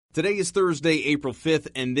Today is Thursday, April 5th,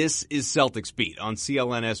 and this is Celtics Beat on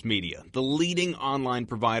CLNS Media, the leading online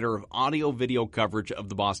provider of audio-video coverage of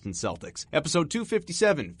the Boston Celtics. Episode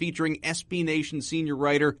 257, featuring SB Nation senior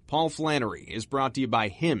writer Paul Flannery, is brought to you by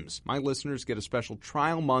Hims. My listeners get a special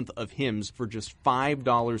trial month of Hims for just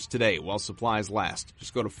 $5 today while supplies last.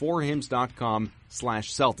 Just go to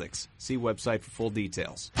 4hims.com/Celtics. See website for full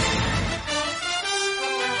details.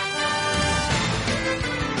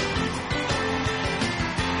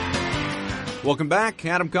 Welcome back.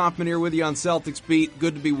 Adam Kaufman here with you on Celtics Beat.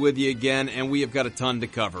 Good to be with you again, and we have got a ton to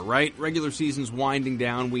cover, right? Regular season's winding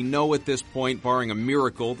down. We know at this point, barring a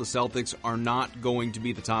miracle, the Celtics are not going to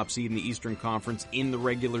be the top seed in the Eastern Conference in the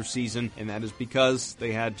regular season, and that is because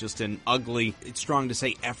they had just an ugly, it's strong to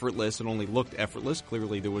say effortless, it only looked effortless.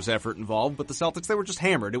 Clearly there was effort involved, but the Celtics, they were just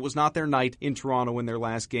hammered. It was not their night in Toronto in their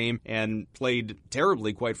last game, and played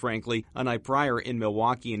terribly, quite frankly, a night prior in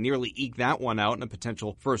Milwaukee, and nearly eked that one out in a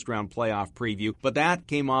potential first-round playoff preview. But that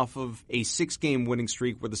came off of a 6-game winning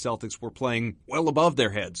streak where the Celtics were playing well above their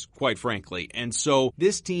heads, quite frankly. And so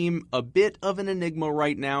this team, a bit of an enigma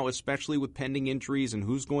right now, especially with pending injuries and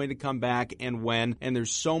who's going to come back and when. And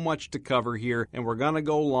there's so much to cover here, and we're going to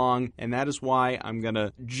go long, and that is why I'm going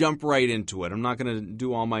to jump right into it. I'm not going to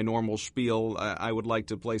do all my normal spiel. I would like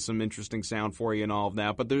to play some interesting sound for you and all of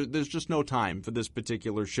that, but there's just no time for this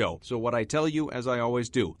particular show. So what I tell you, as I always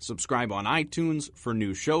do, subscribe on iTunes for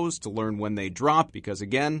new shows to learn when they drop, because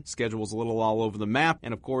again, schedule's a little all over the map.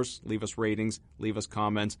 And of course, leave us ratings, leave us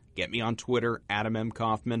comments, get me on Twitter, Adam M.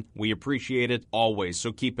 Kaufman. We appreciate it always,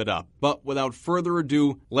 so keep it up. But without further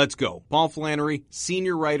ado, let's go. Paul Flannery,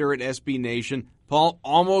 senior writer at SB Nation. Paul,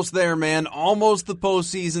 almost there, man. Almost the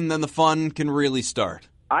postseason, then the fun can really start.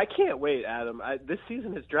 I can't wait, Adam. This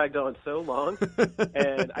season has dragged on so long,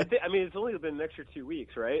 and I mean, it's only been an extra 2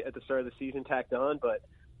 weeks, right, at the start of the season tacked on, but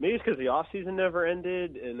maybe it's because the offseason never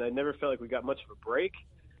ended, and I never felt like we got much of a break.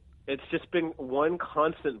 It's just been one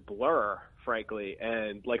constant blur, frankly,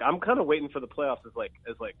 and like I'm kind of waiting for the playoffs as like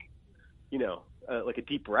a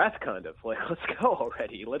deep breath, kind of like, let's go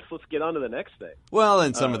already. Let's get on to the next thing. Well,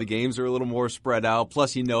 and some of the games are a little more spread out.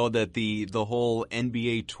 Plus, you know that the whole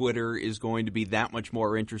NBA Twitter is going to be that much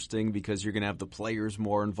more interesting because you're going to have the players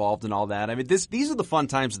more involved and all that. I mean, these are the fun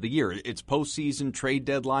times of the year. It's postseason, trade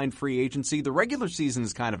deadline, free agency. The regular season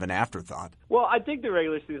is kind of an afterthought. Well, I dig the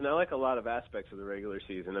regular season. I like a lot of aspects of the regular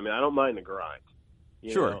season. I mean, I don't mind the grind.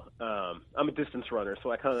 Sure. I'm a distance runner,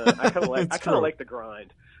 so I kind of like the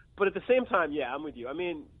grind. But at the same time, yeah, I'm with you. I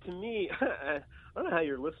mean, to me, I don't know how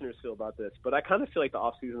your listeners feel about this, but I kind of feel like the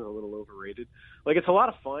offseason is a little overrated. Like, it's a lot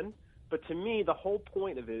of fun, but to me, the whole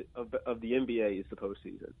point of the NBA is the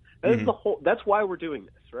postseason. That's why we're doing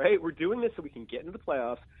this, right? We're doing this so we can get into the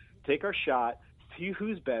playoffs, take our shot, see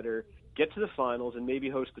who's better, get to the finals, and maybe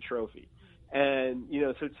host the trophy. And,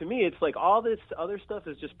 so to me, it's like all this other stuff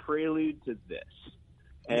is just prelude to this.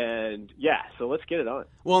 And, yeah, so let's get it on.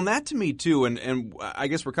 Well, and that to me, too, and I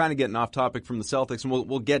guess we're kind of getting off topic from the Celtics, and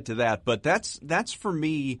we'll get to that, but that's for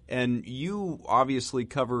me, and you obviously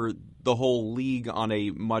cover the whole league on a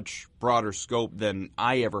much broader scope than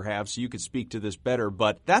I ever have, so you could speak to this better.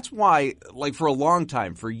 But that's why, like, for a long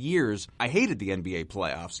time, for years, I hated the NBA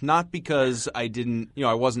playoffs. Not because I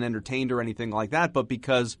wasn't entertained or anything like that, but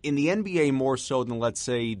because in the NBA more so than, let's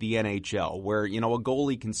say, the NHL, where, a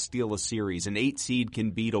goalie can steal a series, an 8 seed can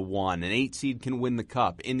beat a 1, an 8 seed can win the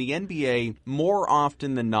cup. In the NBA, more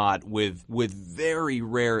often than not, with very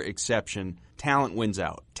rare exception, talent wins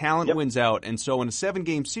out. Talent wins out. And so in a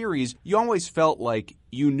 7-game series, you always felt like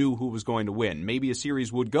you knew who was going to win. Maybe a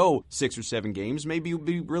series would go 6 or 7 games. Maybe it would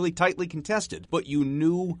be really tightly contested. But you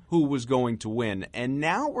knew who was going to win. And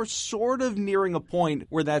now we're sort of nearing a point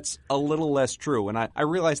where that's a little less true. And I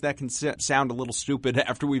realize that can sound a little stupid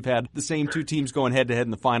after we've had the same 2 teams going head-to-head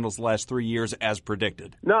in the finals the last 3 years as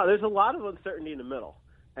predicted. No, there's a lot of uncertainty in the middle.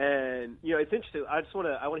 And, it's interesting. I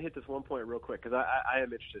want to hit this one point real quick because I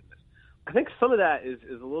am interested in this. I think some of that is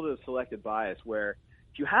a little bit of selective bias where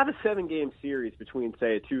if you have a 7-game series between,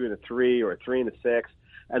 say, a 2 and a 3 or a 3 and a 6,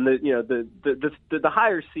 and the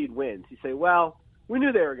higher seed wins, you say, well, we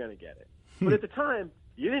knew they were going to get it. But at the time,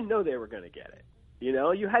 you didn't know they were going to get it.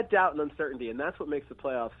 You had doubt and uncertainty, and that's what makes the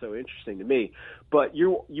playoffs so interesting to me. But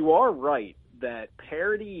you are right that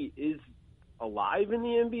parity is alive in the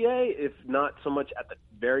NBA, if not so much at the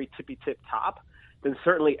very tippy-tip top, then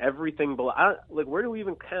certainly everything below. Where do we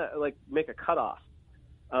even make a cutoff?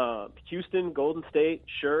 Houston, Golden State,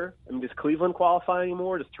 sure. I mean, does Cleveland qualify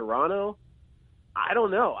anymore? Does Toronto? I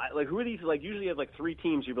don't know. Who are these? Usually you have 3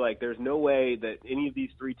 teams. You'd be like, there's no way that any of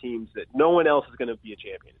these 3 teams, that no one else is going to be a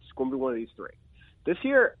champion. It's going to be one of these 3. This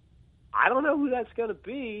year, I don't know who that's going to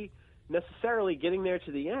be. necessarily getting there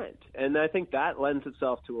to the end. And I think that lends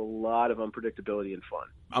itself to a lot of unpredictability and fun.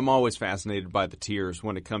 I'm always fascinated by the tiers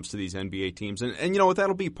when it comes to these NBA teams. And you know what,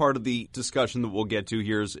 that'll be part of the discussion that we'll get to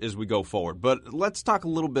here as we go forward. But let's talk a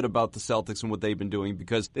little bit about the Celtics and what they've been doing,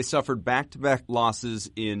 because they suffered back-to-back losses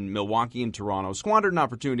in Milwaukee and Toronto, squandered an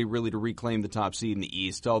opportunity really to reclaim the top seed in the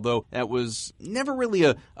East, although that was never really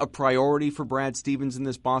a priority for Brad Stevens in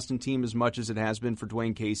this Boston team as much as it has been for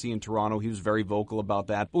Dwayne Casey in Toronto. He was very vocal about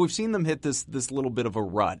that. But we've seen them hit this little bit of a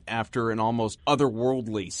rut after an almost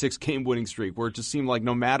otherworldly 6-game winning streak where it just seemed like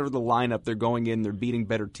no matter the lineup they're going in, they're beating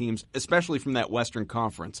better teams, especially from that Western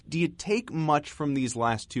Conference. Do you take much from these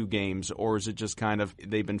last 2 games, or is it just kind of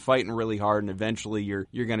they've been fighting really hard and eventually you're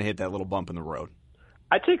going to hit that little bump in the road?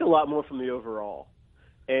 I take a lot more from the overall.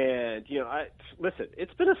 And, listen,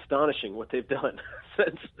 it's been astonishing what they've done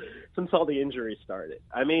since all the injuries started.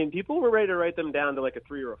 I mean, people were ready to write them down to like a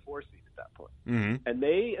 3 or a 4 seed at that point. Mm-hmm. And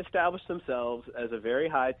they established themselves as a very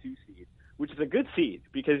high 2 seed, which is a good seed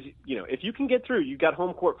because, if you can get through, you've got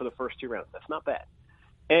home court for the first 2 rounds. That's not bad.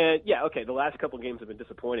 And, yeah, okay, the last couple of games have been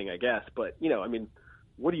disappointing, I guess. But,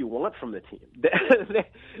 what do you want from the team?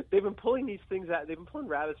 They've been pulling these things out. They've been pulling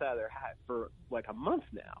rabbits out of their hat for like a month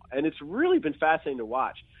now. And it's really been fascinating to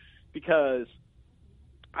watch because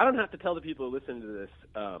I don't have to tell the people who listen to this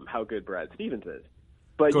how good Brad Stevens is.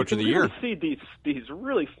 But Coach you of can the really year. see these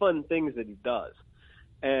really fun things that he does.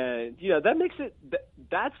 And, that makes it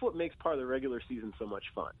 – that's what makes part of the regular season so much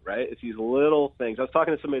fun, right? It's these little things. I was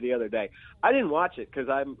talking to somebody the other day. I didn't watch it because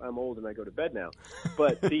I'm old and I go to bed now.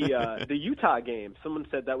 But the Utah game, someone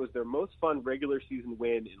said that was their most fun regular season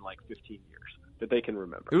win in like 15 years that they can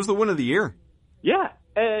remember. It was the win of the year. Yeah,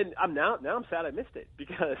 and I'm sad I missed it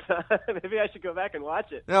because maybe I should go back and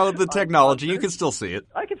watch it. No, the technology, you can still see it.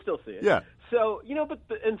 I can still see it. Yeah. So,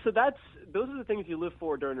 those are the things you live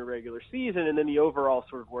for during the regular season, and then the overall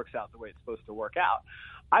sort of works out the way it's supposed to work out.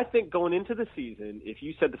 I think going into the season, if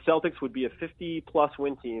you said the Celtics would be a 50-plus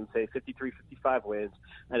win team, say 53, 55 wins,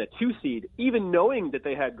 and a 2 seed, even knowing that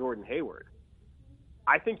they had Gordon Hayward,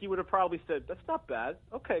 I think you would have probably said, that's not bad.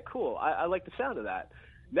 Okay, cool. I like the sound of that.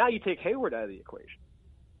 Now you take Hayward out of the equation,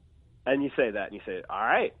 and you say that, and you say, all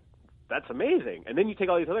right, that's amazing. And then you take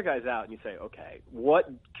all these other guys out, and you say, okay, what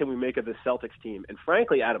can we make of this Celtics team? And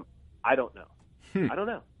frankly, Adam, I don't know. I don't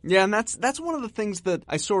know. Yeah, and that's one of the things that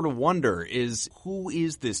I sort of wonder is who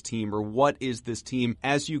is this team or what is this team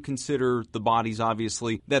as you consider the bodies,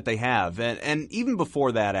 obviously, that they have. And even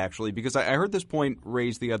before that, actually, because I heard this point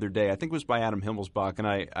raised the other day. I think it was by Adam Himmelsbach, and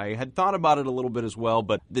I had thought about it a little bit as well,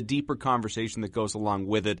 but the deeper conversation that goes along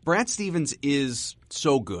with it. Brad Stevens is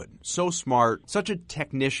so good, so smart, such a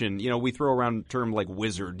technician. We throw around a term like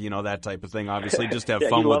wizard, that type of thing, obviously, just to have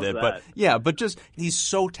fun with it. That. But just he's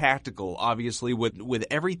so tactical, obviously, with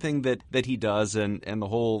everything that he does and the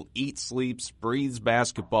whole eats, sleeps, breathes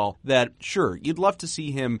basketball that, sure, you'd love to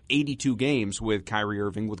see him 82 games with Kyrie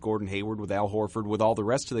Irving, with Gordon Hayward, with Al Horford, with all the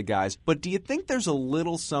rest of the guys. But do you think there's a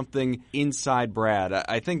little something inside Brad?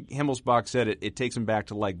 I think Himmelsbach said it takes him back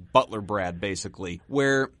to like Butler Brad, basically,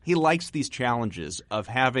 where he likes these challenges of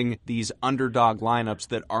having these underdog lineups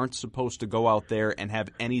that aren't supposed to go out there and have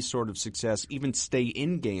any sort of success, even stay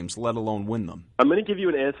in games, let alone win them. I'm going to give you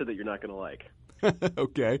an answer that you're not going to like.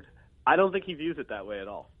 Okay. I don't think he views it that way at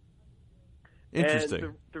all. Interesting.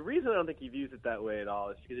 And the reason I don't think he views it that way at all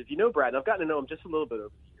is because if you know Brad, and I've gotten to know him just a little bit over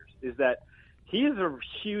the years, is that he is a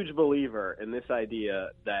huge believer in this idea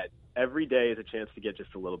that every day is a chance to get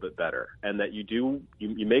just a little bit better, and that you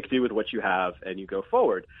make do with what you have and you go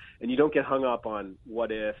forward, and you don't get hung up on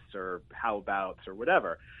what ifs or how abouts or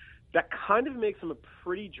whatever. That kind of makes him a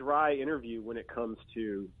pretty dry interview when it comes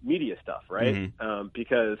to media stuff, right? Mm-hmm.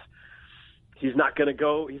 Because he's not going to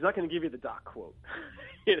give you the doc quote.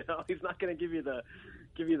 He's not going to give you the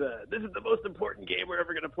this is the most important game we're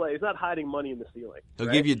ever going to play. He's not hiding money in the ceiling. He'll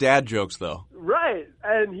give you dad jokes, though. Right,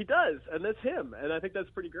 and he does, and that's him, and I think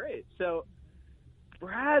that's pretty great. So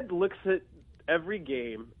Brad looks at every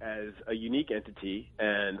game as a unique entity,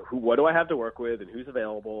 and what do I have to work with, and who's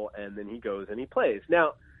available, and then he goes and he plays.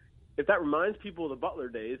 Now, if that reminds people of the Butler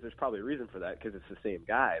days, there's probably a reason for that because it's the same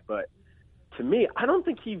guy. But to me, I don't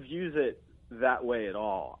think he views it that way at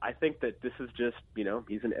all. I think that this is just,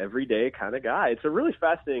 he's an everyday kind of guy. It's a really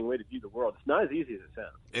fascinating way to view the world. It's not as easy as it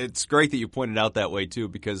sounds. It's great that you pointed out that way, too,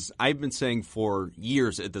 because I've been saying for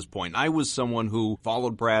years at this point, I was someone who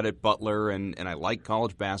followed Brad at Butler, and I liked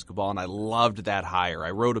college basketball, and I loved that hire.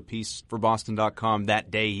 I wrote a piece for Boston.com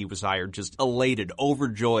that day he was hired, just elated,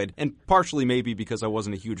 overjoyed, and partially maybe because I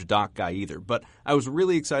wasn't a huge Doc guy either. But I was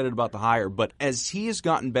really excited about the hire. But as he has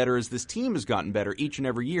gotten better, as this team has gotten better each and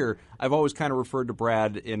every year, I've always kind of referred to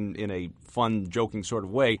Brad in a fun, joking sort of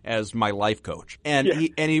way as my life coach. And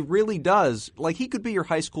he really does. Like, he could be your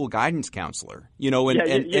high school guidance counselor, and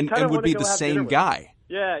would be the same guy.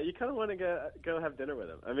 Yeah, you kind of want to go have dinner with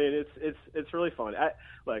him. I mean, it's really fun.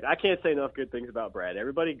 I can't say enough good things about Brad.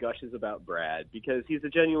 Everybody gushes about Brad because he's a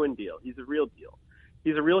genuine deal. He's a real deal.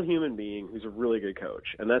 He's a real human being who's a really good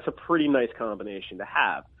coach, and that's a pretty nice combination to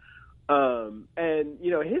have. And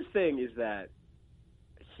his thing is that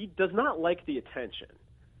he does not like the attention.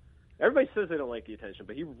 Everybody says they don't like the attention,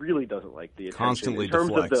 but he really doesn't like the attention. Constantly in terms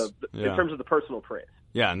deflects. of in terms of the personal praise.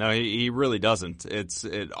 Yeah, no, he really doesn't. It's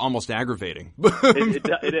almost aggravating.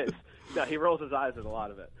 It is. No, he rolls his eyes at a lot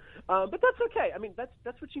of it. But that's okay. I mean,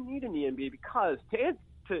 that's what you need in the NBA because to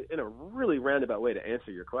in a really roundabout way to answer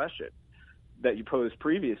your question that you posed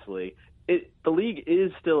previously, the league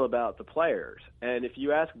is still about the players. And if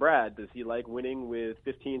you ask Brad, does he like winning with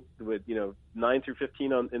 9 through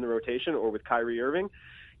 15 in the rotation or with Kyrie Irving?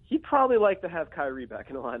 He'd probably like to have Kyrie back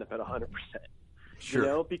in the lineup at 100%.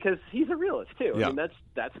 Sure. Because he's a realist too. Yeah. I mean,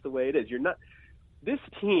 that's the way it is. This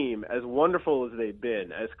team, as wonderful as they've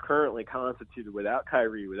been, as currently constituted without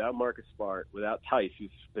Kyrie, without Marcus Smart, without Tice,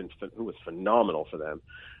 who was phenomenal for them,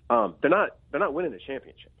 they're not winning a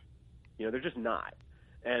championship. They're just not.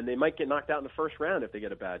 And they might get knocked out in the first round if they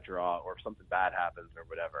get a bad draw or if something bad happens or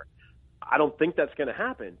whatever. I don't think that's going to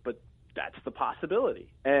happen, but that's the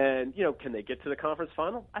possibility. And, can they get to the conference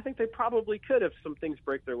final? I think they probably could if some things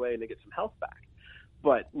break their way and they get some health back.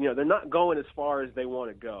 But, they're not going as far as they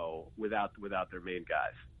want to go without their main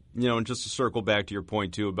guys. And just to circle back to your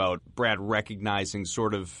point, too, about Brad recognizing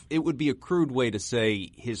sort of, it would be a crude way to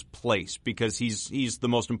say his place because he's the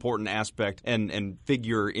most important aspect and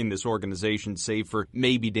figure in this organization, save for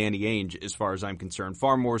maybe Danny Ainge, as far as I'm concerned,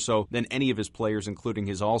 far more so than any of his players, including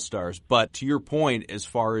his all-stars. But to your point, as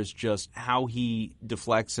far as just how he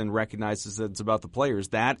deflects and recognizes that it's about the players,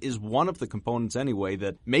 that is one of the components anyway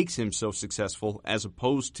that makes him so successful as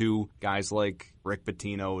opposed to guys like Rick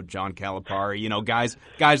Pitino, John Calipari, guys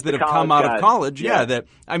that have come out of college. Yeah,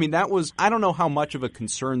 that was, I don't know how much of a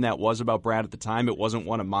concern that was about Brad at the time. It wasn't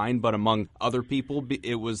one of mine, but among other people,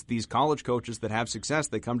 it was these college coaches that have success.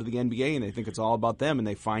 They come to the NBA and they think it's all about them and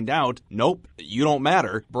they find out, nope, you don't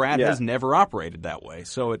matter. Brad has never operated that way.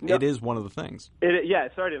 So it is one of the things.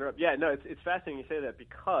 Sorry to interrupt. Yeah, no, it's fascinating you say that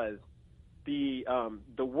because the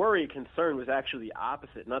concern was actually the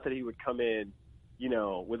opposite. Not that he would come in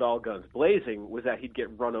with all guns blazing, was that he'd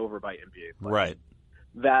get run over by NBA players. Right.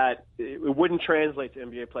 That it wouldn't translate to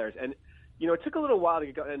NBA players. And, it took a little while to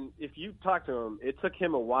get going. And if you talk to him, it took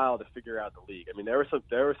him a while to figure out the league. I mean, there were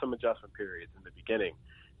some adjustment periods in the beginning.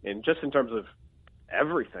 And just in terms of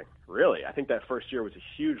everything, really, I think that first year was a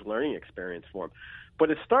huge learning experience for him.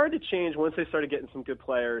 But it started to change once they started getting some good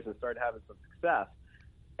players and started having some success.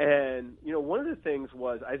 And, one of the things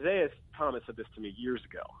was Isaiah Thomas said this to me years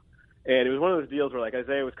ago. And it was one of those deals where,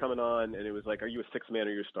 Isaiah was coming on, and it was like, are you a sixth man or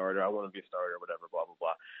you're a starter? I want to be a starter or whatever, blah, blah,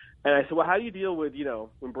 blah. And I said, well, how do you deal with,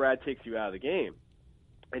 when Brad takes you out of the game?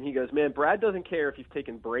 And he goes, man, Brad doesn't care if he's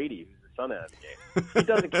taken Brady, who's his son, out of the game. He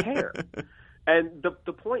doesn't care. And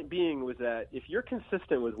the point being was that if you're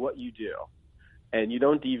consistent with what you do, and you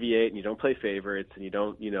don't deviate, and you don't play favorites, and you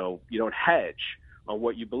don't hedge on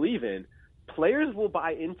what you believe in, players will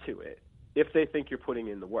buy into it if they think you're putting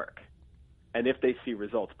in the work. And if they see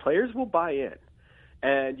results, players will buy in.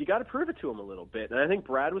 And you got to prove it to them a little bit. And I think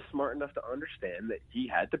Brad was smart enough to understand that he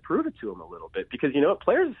had to prove it to them a little bit because,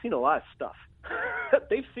 players have seen a lot of stuff.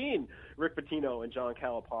 They've seen Rick Pitino and John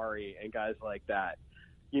Calipari and guys like that,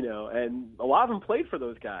 and a lot of them played for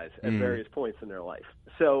those guys at various points in their life.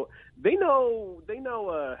 So they know,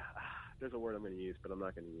 there's a word I'm going to use, but I'm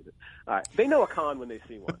not going to use it. All right. They know a con when they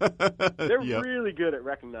see one. They're really good at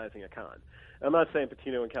recognizing a con. I'm not saying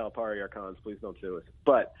Pitino and Calipari are cons. Please don't sue us.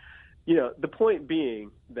 But, the point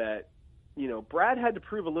being that, Brad had to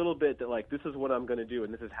prove a little bit that, this is what I'm going to do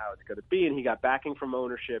and this is how it's going to be. And he got backing from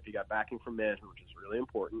ownership. He got backing from management, which is really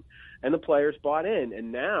important. And the players bought in.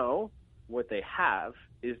 And now what they have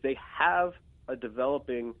is they have a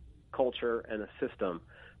developing culture and a system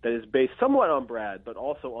that is based somewhat on Brad, but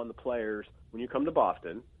also on the players. When you come to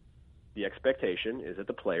Boston, the expectation is that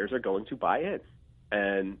the players are going to buy in.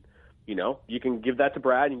 And, you can give that to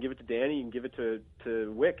Brad, you can give it to Danny, you can give it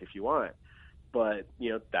to Wick if you want. But,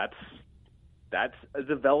 that's a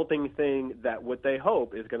developing thing that what they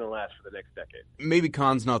hope is going to last for the next decade. Maybe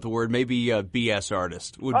con's not the word. Maybe BS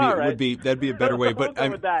artist would be that'd be a better way. But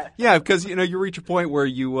yeah, because you reach a point where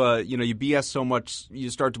you BS so much you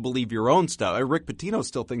start to believe your own stuff. Rick Pitino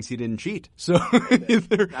still thinks he didn't cheat. So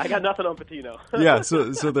I got nothing on Pitino. Yeah,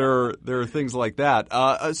 so there are things like that.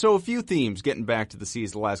 So a few themes getting back to the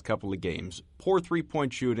C's the last couple of games: poor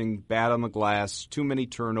 3-point shooting, bad on the glass, too many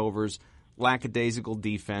turnovers, lackadaisical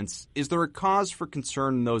defense. Is there a cause for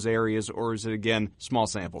concern in those areas, or is it, again, small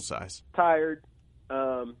sample size? Tired,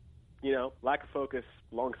 lack of focus,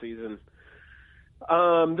 long season.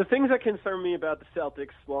 The things that concern me about the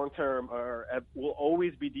Celtics long-term will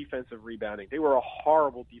always be defensive rebounding. They were a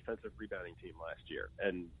horrible defensive rebounding team last year,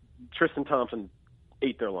 and Tristan Thompson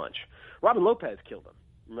ate their lunch. Robin Lopez killed them.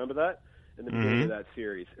 Remember that? In the beginning of that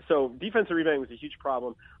series. So defensive rebounding was a huge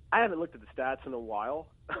problem. I haven't looked at the stats in a while,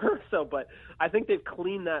 but I think they've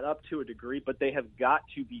cleaned that up to a degree, but they have got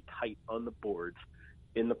to be tight on the boards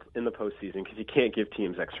in the postseason because you can't give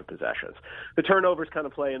teams extra possessions. The turnovers kind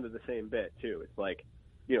of play into the same bit, too. It's like,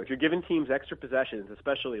 if you're giving teams extra possessions,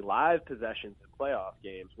 especially live possessions in playoff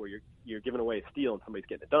games where you're giving away a steal and somebody's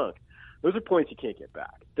getting a dunk, those are points you can't get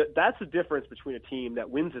back. That's the difference between a team that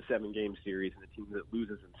wins a 7-game series and a team that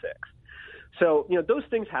loses in 6. So, those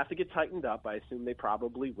things have to get tightened up. I assume they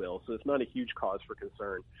probably will. So it's not a huge cause for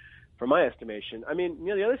concern from my estimation. I mean,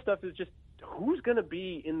 the other stuff is just who's going to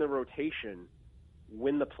be in the rotation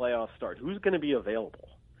when the playoffs start? Who's going to be available?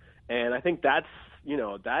 And I think that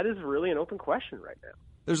is really an open question right now.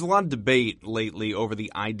 There's a lot of debate lately over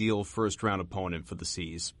the ideal first-round opponent for the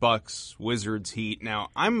C's. Bucks, Wizards, Heat. Now,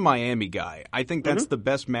 I'm a Miami guy. I think that's the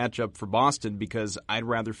best matchup for Boston because I'd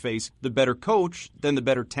rather face the better coach than the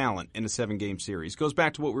better talent in a 7-game series. Goes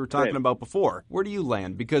back to what we were talking about before. Where do you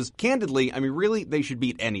land? Because, candidly, really, they should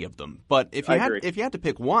beat any of them. But if you had to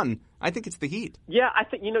pick one, I think it's the Heat. Yeah, I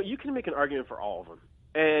think, you can make an argument for all of them.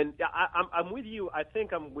 And I'm with you. I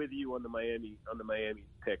think I'm with you on the Miami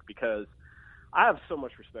pick because I have so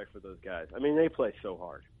much respect for those guys. I mean, they play so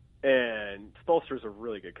hard, and Spoelstra's a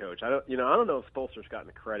really good coach. I don't know if Spoelstra's gotten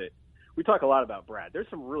the credit. We talk a lot about Brad. There's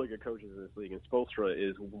some really good coaches in this league, and Spoelstra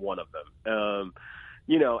is one of them.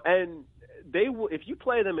 And they will, if you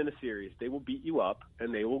play them in a series, they will beat you up,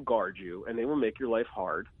 and they will guard you, and they will make your life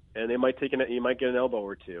hard, and you might get an elbow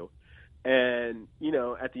or two. And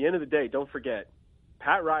at the end of the day, don't forget,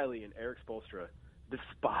 Pat Riley and Eric Spoelstra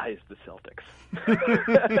despise the Celtics.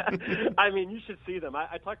 I mean, you should see them.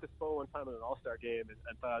 I talked to Spo one time at an All-Star game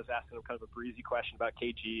and thought I was asking him kind of a breezy question about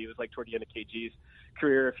KG. It was like toward the end of KG's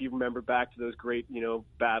career, if you remember back to those great,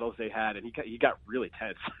 battles they had, and he got really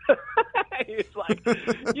tense. It's like,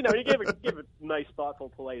 he gave a nice,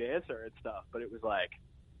 thoughtful, polite answer and stuff, but it was like,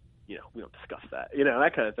 we don't discuss that,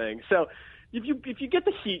 that kind of thing. So if you get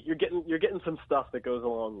the Heat, you're getting some stuff that goes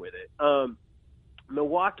along with it.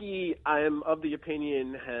 Milwaukee, I am of the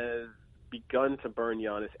opinion, has begun to burn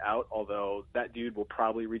Giannis out, although that dude will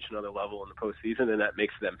probably reach another level in the postseason, and that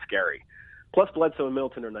makes them scary. Plus, Bledsoe and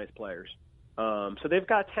Middleton are nice players. So they've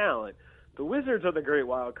got talent. The Wizards are the great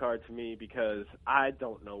wild card to me because I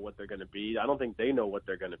don't know what they're going to be. I don't think they know what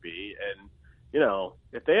they're going to be. And,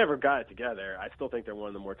 if they ever got it together, I still think they're one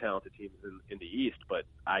of the more talented teams in the East, but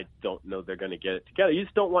I don't know they're going to get it together. You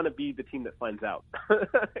just don't want to be the team that finds out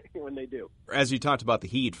when they do. As you talked about the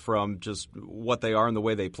Heat from just what they are and the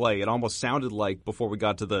way they play, it almost sounded like, before we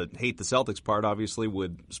got to the hate the Celtics part, obviously,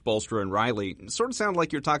 with Spoelstra and Riley, it sort of sounded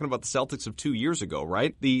like you're talking about the Celtics of 2 years ago,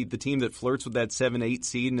 right? The team that flirts with that 7-8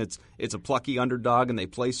 seed, and it's a plucky underdog, and they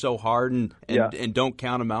play so hard and don't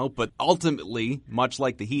count them out. But ultimately, much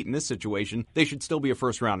like the Heat in this situation, they should still be a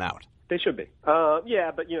first-round out. They should be. But,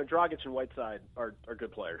 Dragic and Whiteside are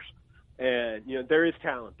good players. And, there is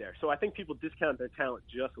talent there. So I think people discount their talent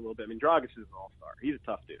just a little bit. I mean, Dragic is an all-star. He's a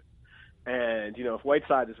tough dude. And, if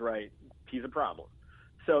Whiteside is right, he's a problem.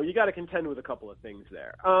 So you got to contend with a couple of things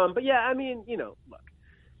there. Look,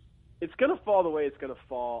 it's going to fall the way it's going to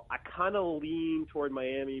fall. I kind of lean toward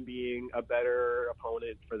Miami being a better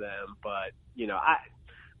opponent for them. But,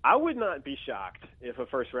 I would not be shocked if a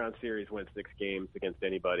first-round series went 6 games against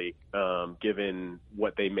anybody, given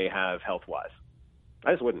what they may have health-wise.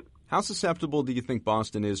 I just wouldn't. How susceptible do you think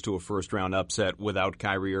Boston is to a first-round upset without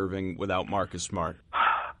Kyrie Irving, without Marcus Smart?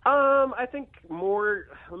 I think more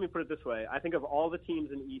 – let me put it this way. I think of all the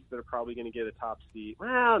teams in the East that are probably going to get a top seed –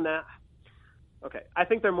 okay. I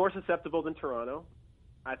think they're more susceptible than Toronto.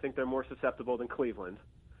 I think they're more susceptible than Cleveland.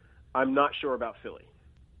 I'm not sure about Philly.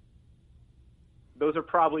 Those are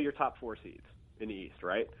probably your top 4 seeds in the East,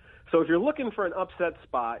 right? So if you're looking for an upset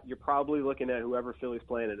spot, you're probably looking at whoever Philly's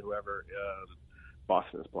playing and whoever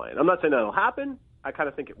Boston is playing. I'm not saying that'll happen. I kind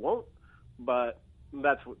of think it won't. but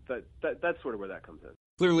that's sort of where that comes in.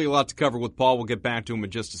 Clearly a lot to cover with Paul. We'll get back to him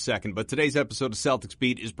in just a second. But today's episode of Celtics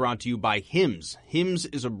Beat is brought to you by Hims. Hims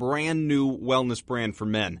is a brand new wellness brand for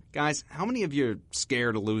men. Guys, how many of you are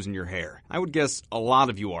scared of losing your hair? I would guess a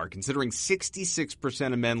lot of you are, considering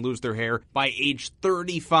 66% of men lose their hair by age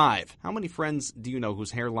 35. How many friends do you know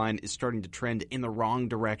whose hairline is starting to trend in the wrong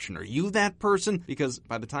direction? Are you that person? Because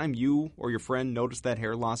by the time you or your friend notice that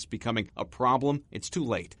hair loss is becoming a problem, it's too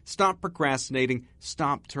late. Stop procrastinating.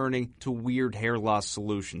 Stop turning to weird hair loss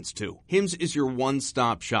solutions too. Hims is your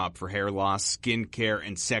one-stop shop for hair loss, skincare,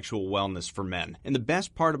 and sexual wellness for men. And the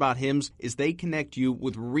best part about Hims is they connect you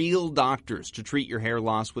with real doctors to treat your hair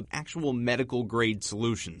loss with actual medical-grade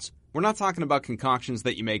solutions. We're not talking about concoctions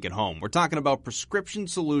that you make at home. We're talking about prescription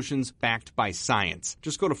solutions backed by science.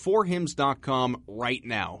 Just go to forhims.com right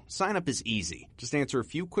now. Sign up is easy. Just answer a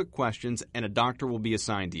few quick questions and a doctor will be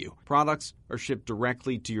assigned to you. Products are shipped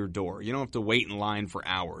directly to your door. You don't have to wait in line for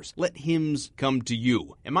hours. Let Hims come to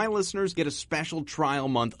you. And my listeners get a special trial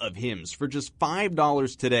month of Hims for just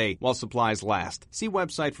 $5 today while supplies last. See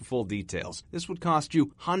website for full details. This would cost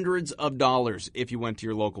you hundreds of dollars if you went to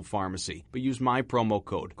your local pharmacy. But use my promo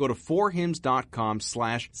code. Go to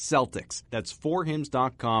forhims.com/Celtics. That's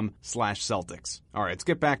forhims.com/Celtics. All right, let's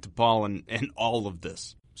get back to Paul and all of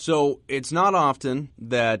this. So it's not often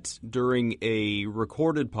that during a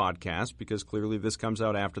recorded podcast, because clearly this comes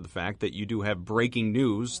out after the fact, that you do have breaking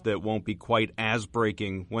news that won't be quite as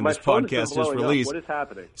breaking when this podcast is released. What is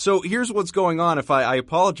happening? So here's what's going on. If I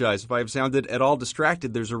apologize if I have sounded at all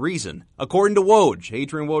distracted, there's a reason. According to Woj,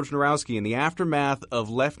 Adrian Wojnarowski, in the aftermath of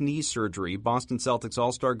left knee surgery, Boston Celtics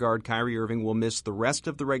All-Star guard Kyrie Irving will miss the rest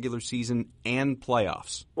of the regular season and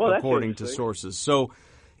playoffs, according to sources. So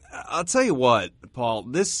I'll tell you what, Paul,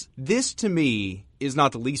 this to me is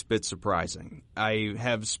not the least bit surprising. I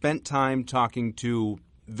have spent time talking to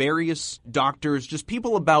various doctors, just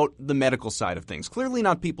people about the medical side of things. Clearly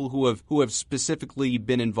not people who have specifically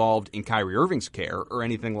been involved in Kyrie Irving's care or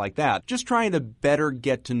anything like that. Just trying to better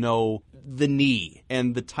get to know the knee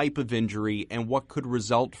and the type of injury and what could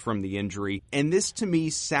result from the injury. And this to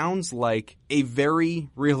me sounds like a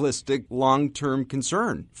very realistic long-term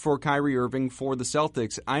concern for Kyrie Irving, for the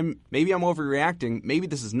Celtics. Maybe I'm overreacting. Maybe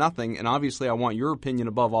this is nothing. And obviously I want your opinion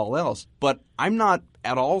above all else. But I'm not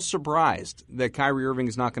at all surprised that Kyrie Irving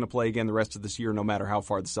is not going to play again the rest of this year, no matter how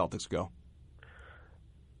far the Celtics go.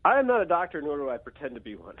 I am not a doctor, nor do I pretend to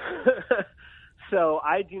be one. So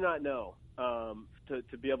I do not know to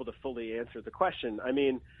be able to fully answer the question. I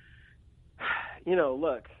mean,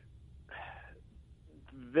 look,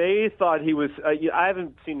 they thought he was I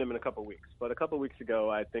haven't seen him in a couple of weeks, but a couple of weeks ago,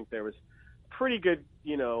 I think there was pretty good,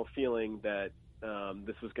 feeling that he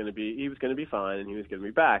was going to be fine and he was going to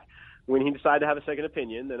be back. When he decided to have a second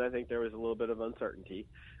opinion, then I think there was a little bit of uncertainty.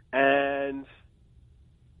 And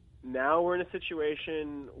now we're in a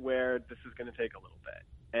situation where this is going to take a little bit.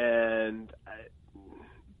 And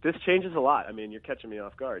this changes a lot. I mean, you're catching me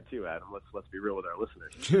off guard too, Adam. Let's be real with our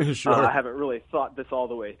listeners. Sure. I haven't really thought this all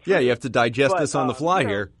the way through. Yeah, you have to digest this on the fly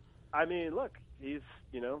here. I mean, look, he's,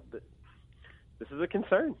 this is a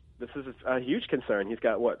concern. This is a huge concern. He's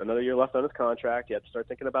got, another year left on his contract. You have to start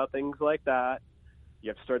thinking about things like that. You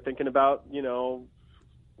have to start thinking about,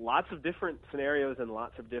 lots of different scenarios and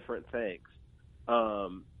lots of different things.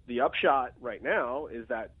 The upshot right now is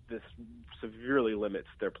that this severely limits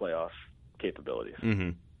their playoff capabilities. Mm-hmm.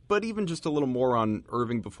 But even just a little more on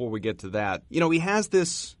Irving before we get to that. He has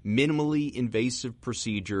this minimally invasive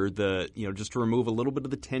procedure, just to remove a little bit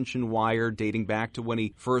of the tension wire dating back to when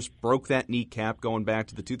he first broke that kneecap, going back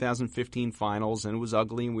to the 2015 finals, and it was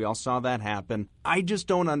ugly, and we all saw that happen. I just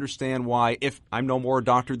don't understand why, if I'm no more a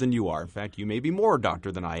doctor than you are. In fact, you may be more a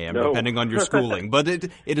doctor than I am, depending on your schooling. But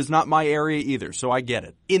it is not my area either, so I get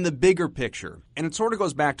it. In the bigger picture, and it sort of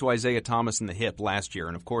goes back to Isaiah Thomas and the hip last year,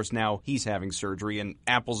 and of course now he's having surgery, and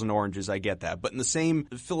apples and oranges, I get that. But in the same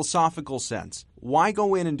philosophical sense, why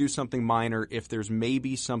go in and do something minor if there's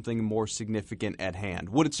maybe something more significant at hand?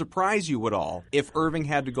 Would it surprise you at all if Irving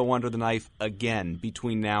had to go under the knife again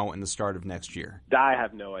between now and the start of next year? I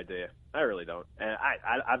have no idea. I really don't. And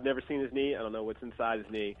I've never seen his knee. I don't know what's inside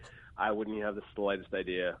his knee. I wouldn't have the slightest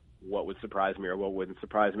idea what would surprise me or what wouldn't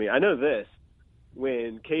surprise me. I know this.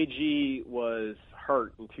 When KG was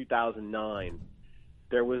hurt in 2009,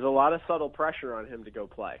 there was a lot of subtle pressure on him to go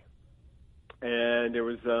play. And there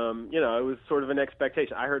was, it was sort of an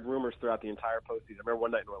expectation. I heard rumors throughout the entire postseason. I remember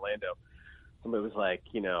one night in Orlando, somebody was like,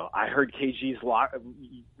 I heard KG's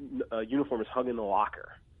uniform is hung in the locker.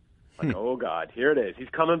 Like, oh God, here it is. He's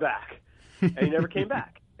coming back, and he never came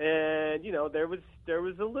back. And there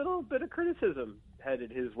was a little bit of criticism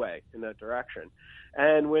headed his way in that direction.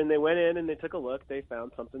 And when they went in and they took a look, they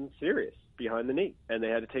found something serious behind the knee, and they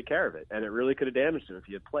had to take care of it. And it really could have damaged him if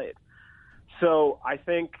he had played. So I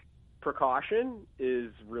think precaution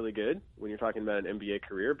is really good when you're talking about an NBA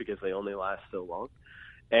career because they only last so long.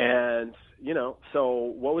 And, so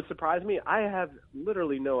what would surprise me? I have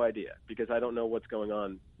literally no idea because I don't know what's going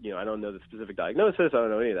on. I don't know the specific diagnosis. I don't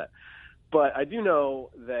know any of that. But I do know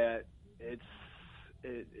that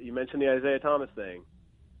you mentioned the Isaiah Thomas thing.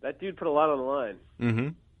 That dude put a lot on the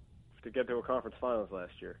line to get to a conference finals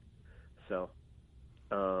last year. So,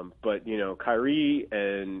 but, Kyrie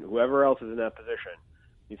and whoever else is in that position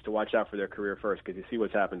needs to watch out for their career first because you see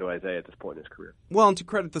what's happened to Isaiah at this point in his career. Well, and to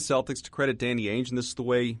credit the Celtics, to credit Danny Ainge, and this is the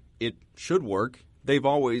way it should work, they've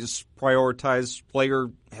always prioritized player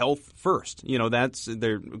health first.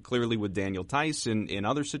 They're clearly with Daniel Tice in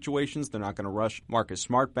other situations. They're not going to rush Marcus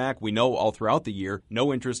Smart back. We know all throughout the year,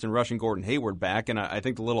 no interest in rushing Gordon Hayward back. And I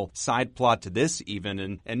think the little side plot to this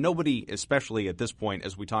even, and nobody, especially at this point,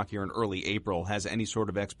 as we talk here in early April, has any sort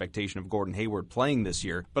of expectation of Gordon Hayward playing this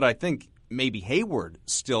year. But I think maybe Hayward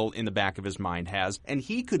still in the back of his mind has, and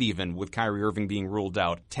he could even, with Kyrie Irving being ruled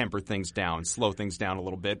out, temper things down, slow things down a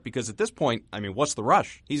little bit, because at this point, what's the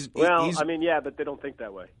rush? But they don't think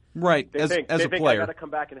that way. Right, they as think, a player. I got to come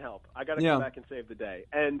back and help. I got to come back and save the day.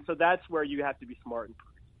 And so that's where you have to be smart and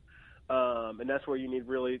prudent. And that's where you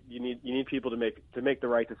need people to make the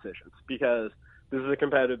right decisions because this is a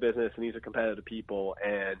competitive business and these are competitive people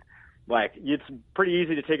and it's pretty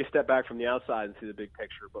easy to take a step back from the outside and see the big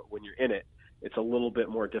picture, but when you're in it, it's a little bit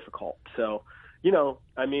more difficult. So,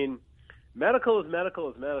 medical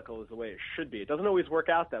is the way it should be. It doesn't always work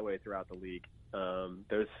out that way throughout the league.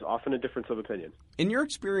 There's often a difference of opinion. In your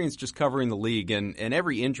experience just covering the league, and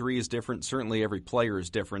every injury is different, certainly every player is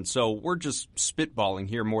different, so we're just spitballing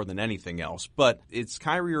here more than anything else. But it's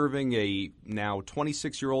Kyrie Irving, a now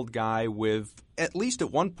 26-year-old guy with, at least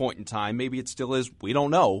at one point in time, maybe it still is, we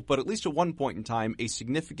don't know, but at least at one point in time, a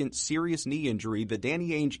significant serious knee injury that Danny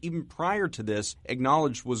Ainge, even prior to this,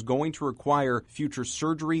 acknowledged was going to require future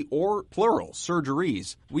surgery or, plural,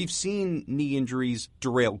 surgeries. We've seen knee injuries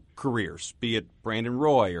derail careers, be it Brandon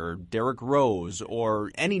Roy or Derrick Rose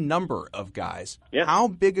or any number of guys. Yeah. How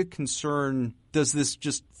big a concern does this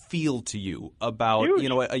just feel to you about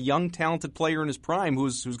a young, talented player in his prime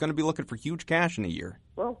who's going to be looking for huge cash in a year?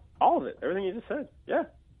 Well, all of it, everything you just said. Yeah.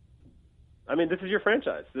 This is your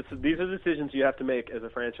franchise. These are the decisions you have to make as a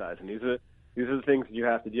franchise, and these are the things you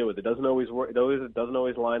have to deal with. It doesn't always work. It doesn't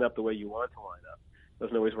always line up the way you want to line up. It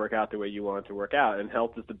doesn't always work out the way you want it to work out, and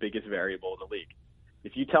health is the biggest variable in the league.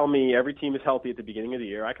 If you tell me every team is healthy at the beginning of the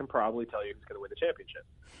year, I can probably tell you who's going to win the championship.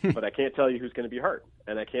 But I can't tell you who's going to be hurt.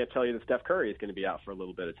 And I can't tell you that Steph Curry is going to be out for a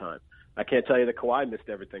little bit of time. I can't tell you that Kawhi missed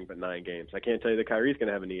everything but 9 games. I can't tell you that Kyrie's going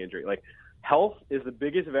to have a knee injury. Health is the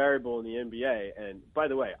biggest variable in the NBA. And, by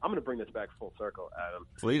the way, I'm going to bring this back full circle, Adam.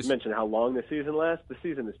 Please. You mentioned how long the season lasts. The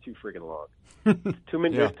season is too freaking long. There's too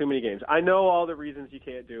many games. I know all the reasons you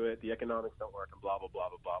can't do it. The economics don't work and blah, blah, blah,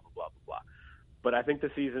 blah, blah, blah, blah, blah. But I think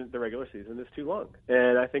the regular season is too long.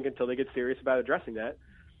 And I think until they get serious about addressing that,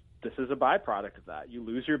 this is a byproduct of that. You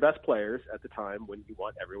lose your best players at the time when you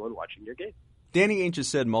want everyone watching your game. Danny Ainge has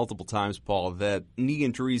said multiple times, Paul, that knee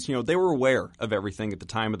injuries, they were aware of everything at the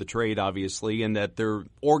time of the trade, obviously, and that they're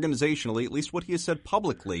organizationally, at least what he has said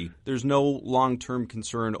publicly, there's no long-term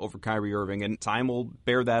concern over Kyrie Irving, and time will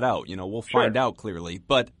bear that out. We'll find out clearly.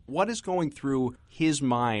 But what is going through his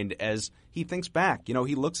mind as he thinks back? He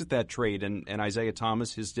looks at that trade and Isaiah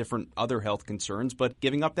Thomas, his different other health concerns, but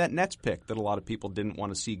giving up that Nets pick that a lot of people didn't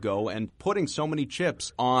want to see go and putting so many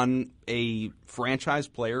chips on a franchise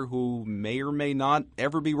player who may or may not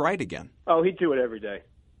ever be right again. Oh, he'd do it every day.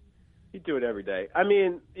 Because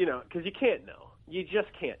you can't know. You just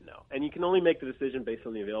can't know. And you can only make the decision based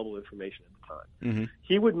on the available information at the time. Mm-hmm.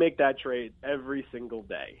 He would make that trade every single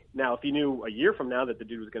day. Now, if he knew a year from now that the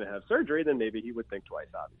dude was going to have surgery, then maybe he would think twice,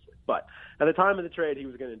 obviously. But at the time of the trade, he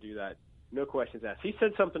was going to do that. No questions asked. He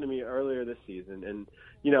said something to me earlier this season, and,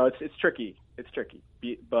 it's tricky. It's tricky.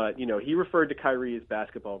 But, he referred to Kyrie as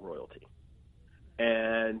basketball royalty.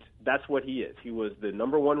 And that's what he is. He was the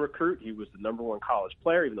number one recruit. He was the number one college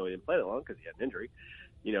player, even though he didn't play that long because he had an injury.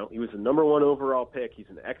 He was the number one overall pick. He's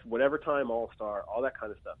an whatever time all-star, all that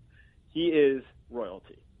kind of stuff. He is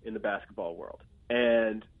royalty in the basketball world.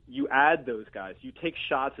 And you add those guys. You take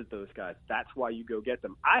shots at those guys. That's why you go get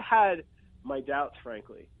them. I had my doubts,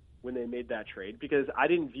 frankly, when they made that trade because I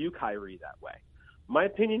didn't view Kyrie that way. My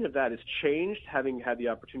opinion of that has changed, having had the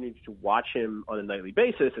opportunity to watch him on a nightly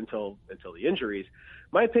basis until the injuries.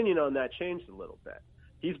 My opinion on that changed a little bit.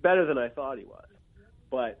 He's better than I thought he was.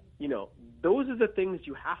 But, those are the things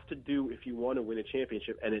you have to do if you want to win a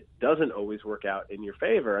championship, and it doesn't always work out in your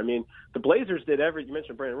favor. I mean, the Blazers did you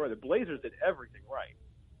mentioned Brandon Roy, the Blazers did everything right,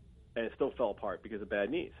 and it still fell apart because of bad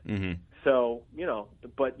knees. Mm-hmm. So,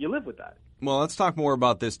 but you live with that. Well, let's talk more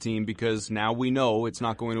about this team because now we know it's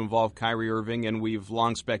not going to involve Kyrie Irving, and we've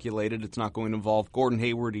long speculated it's not going to involve Gordon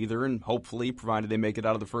Hayward either, and hopefully, provided they make it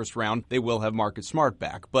out of the first round, they will have Marcus Smart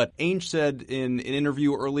back. But Ainge said in an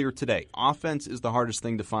interview earlier today, offense is the hardest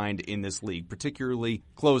thing to find in this league, particularly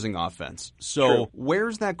closing offense. So True.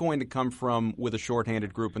 Where's that going to come from with a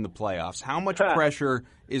shorthanded group in the playoffs? How much pressure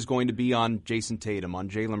is going to be on Jason Tatum, on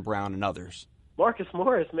Jaylen Brown, and others? Marcus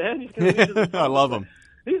Morris, man. He's going to I love him.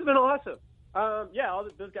 He's been awesome. All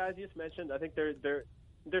those guys you just mentioned, I think there's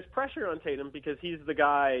pressure on Tatum because he's the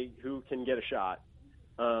guy who can get a shot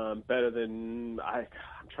better than I'm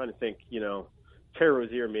trying to think, Terry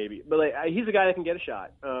Rozier maybe, but he's the guy that can get a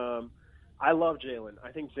shot. I love Jaylen.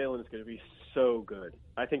 I think Jaylen is going to be so good.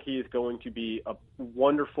 I think he is going to be a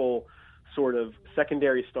wonderful sort of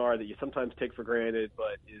secondary star that you sometimes take for granted,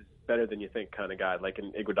 but is better than you think kind of guy, like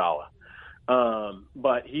an Iguodala.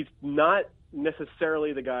 But he's not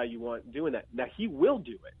necessarily the guy you want doing that. Now, he will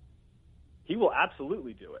do it. He will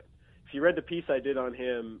absolutely do it. If you read the piece I did on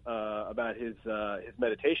him about his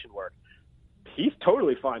meditation work, he's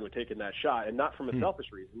totally fine with taking that shot, and not from a selfish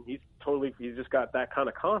reason. He's just got that kind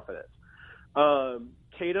of confidence.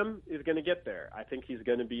 Tatum is going to get there. I think he's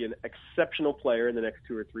going to be an exceptional player in the next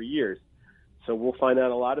 2 or 3 years. So we'll find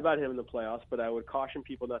out a lot about him in the playoffs, but I would caution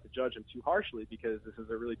people not to judge him too harshly because this is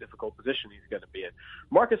a really difficult position he's going to be in.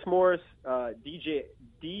 Marcus Morris, DGAF,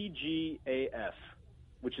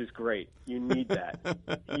 which is great. You need that.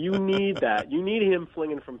 You need that. You need him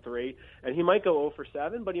flinging from 3, and he might go 0 for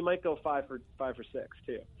 7, but he might go 5 for 6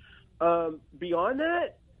 too. Beyond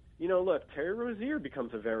that, look, Terry Rozier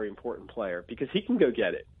becomes a very important player because he can go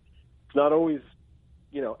get it. It's not always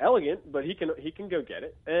elegant, but he can go get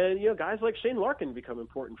it. And, guys like Shane Larkin become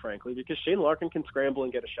important, frankly, because Shane Larkin can scramble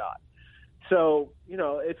and get a shot. So, they're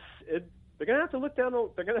going to have to look down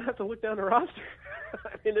the roster.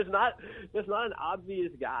 I mean, there's not an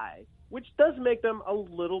obvious guy, which does make them a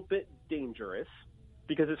little bit dangerous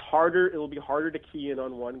because it'll be harder to key in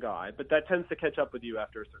on one guy, but that tends to catch up with you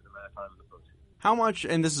after a certain amount of time in the postseason. How much,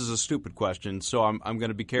 and this is a stupid question, so I'm going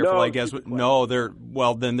to be careful, I guess. No,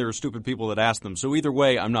 then there are stupid people that ask them. So either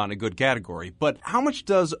way, I'm not in a good category. But how much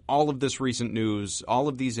does all of this recent news, all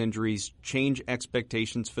of these injuries, change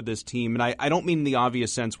expectations for this team? And I don't mean in the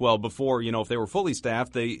obvious sense, before, if they were fully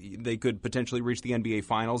staffed, they could potentially reach the NBA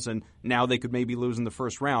Finals, and now they could maybe lose in the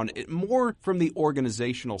first round. More from the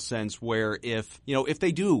organizational sense where if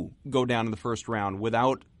they do go down in the first round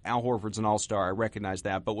without Al Horford's an all-star, I recognize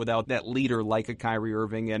that, but without that leader like a Kyrie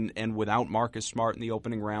Irving and without Marcus Smart in the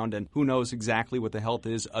opening round, and who knows exactly what the health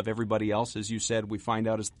is of everybody else, as you said, we find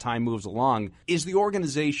out as time moves along. Is the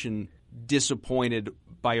organization disappointed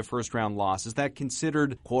by a first-round loss? Is that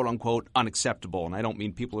considered, quote-unquote, unacceptable? And I don't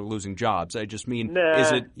mean people are losing jobs. I just mean,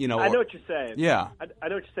 is it, I know what you're saying. Yeah. I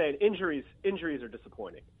know what you're saying. Injuries are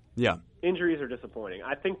disappointing. Yeah. Injuries are disappointing.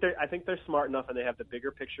 I think they're smart enough and they have the bigger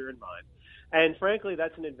picture in mind. And frankly,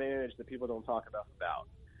 that's an advantage that people don't talk enough about,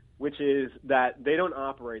 which is that they don't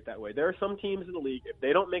operate that way. There are some teams in the league, if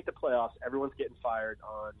they don't make the playoffs, everyone's getting fired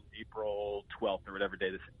on April 12th or whatever day,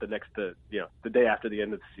 the day after the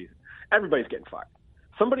end of the season. Everybody's getting fired.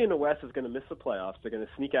 Somebody in the West is going to miss the playoffs. They're going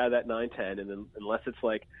to sneak out of that 9-10, and then unless it's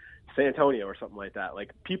like San Antonio or something like that,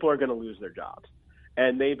 like people are going to lose their jobs.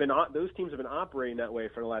 And those teams have been operating that way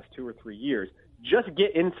for the last 2 or 3 years. Just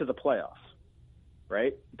get into the playoffs,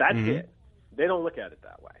 right? That's it. They don't look at it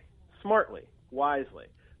that way. Smartly, wisely.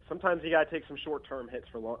 Sometimes you got to take some short-term hits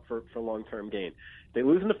for long-term gain. If they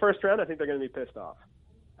lose in the first round, I think they're going to be pissed off.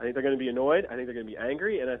 I think they're going to be annoyed. I think they're going to be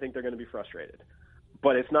angry, and I think they're going to be frustrated.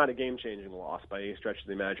 But it's not a game-changing loss by any stretch of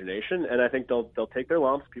the imagination, and I think they'll take their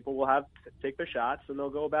lumps. People will take their shots, and they'll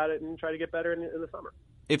go about it and try to get better in the summer.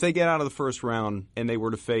 If they get out of the first round and they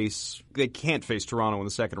were to they can't face Toronto in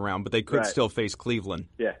the second round, but they could still face Cleveland.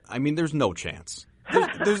 Yeah. I mean, there's no chance.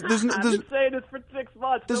 I've been saying this for 6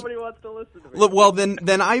 months. Nobody wants to listen to me. Well,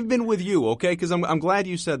 then I've been with you, okay? Because I'm glad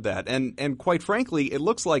you said that. And quite frankly, it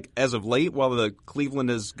looks like as of late, while the Cleveland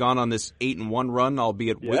has gone on this 8-1 run,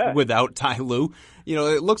 albeit without Ty Lue,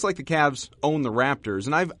 it looks like the Cavs own the Raptors.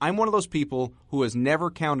 And I'm one of those people who has never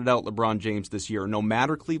counted out LeBron James this year. No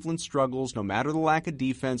matter Cleveland's struggles, no matter the lack of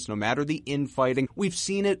defense, no matter the infighting, we've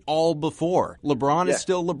seen it all before. LeBron is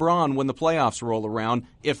still LeBron when the playoffs roll around,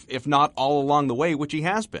 if not all along the way, which he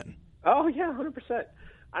has been. Oh, yeah, 100%.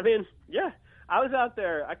 I mean, yeah. I was out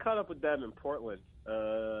there. I caught up with them in Portland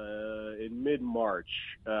in mid-March.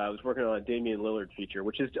 I was working on a Damian Lillard feature,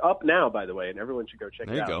 which is up now, by the way, and everyone should go check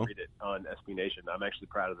it out and read it on SB Nation. I'm actually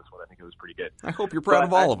proud of this one. I think it was pretty good. I hope you're proud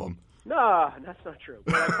of all of them. No, that's not true.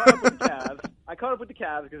 But I caught up with the Cavs. I caught up with the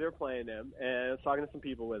Cavs because they were playing them, and I was talking to some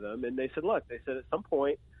people with them, and they said, look, at some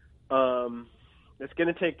point, it's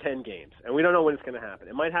going to take 10 games, and we don't know when it's going to happen.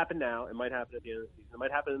 It might happen now. It might happen at the end of the season. It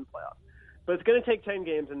might happen in the playoffs. But it's going to take 10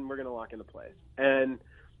 games, and we're going to lock into place. And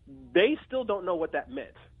they still don't know what that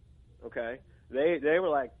meant, okay? They were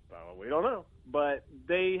like, well, we don't know. But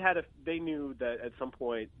they knew that at some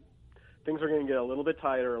point things were going to get a little bit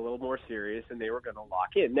tighter, a little more serious, and they were going to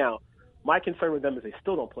lock in. Now, my concern with them is they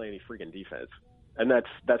still don't play any freaking defense, and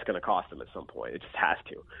that's going to cost them at some point. It just has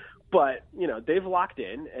to. But, they've locked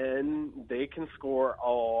in, and they can score a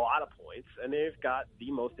lot of points, and they've got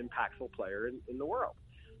the most impactful player in the world.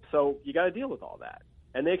 So you got to deal with all that.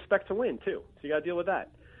 And they expect to win, too. So you got to deal with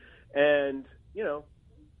that. And,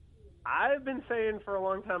 I've been saying for a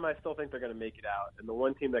long time I still think they're going to make it out, and the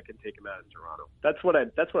one team that can take them out is Toronto. That's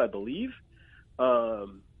what I believe,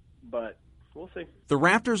 but we'll see. The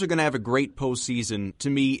Raptors are going to have a great postseason. To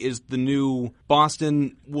me, is the new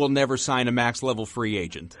Boston will never sign a max-level free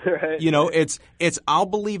agent. Right. It's I'll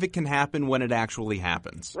believe it can happen when it actually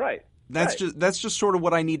happens. Right. That's just sort of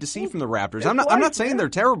what I need to see from the Raptors. I'm not saying they're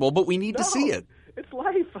terrible, but we need to see it. It's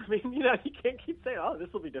life. I mean, you can't keep saying, "Oh,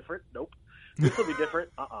 this will be different." Nope. This will be different.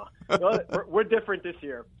 Well, we're different this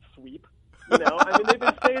year. Sweep. They've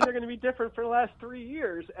been saying they're going to be different for the last 3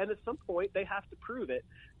 years, and at some point they have to prove it.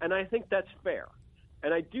 And I think that's fair.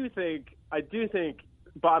 And I do think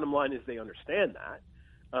bottom line is they understand that.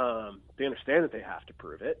 They understand that they have to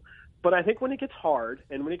prove it. But I think when it gets hard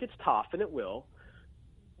and when it gets tough, and it will,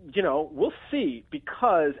 we'll see,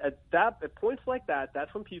 because at points like that,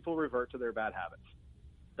 that's when people revert to their bad habits.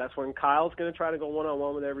 That's when Kyle's going to try to go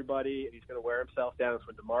one-on-one with everybody, and he's going to wear himself down. That's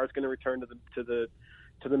when DeMar's going to return to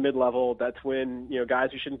the mid-level. That's when guys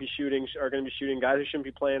who shouldn't be shooting are going to be shooting. Guys who shouldn't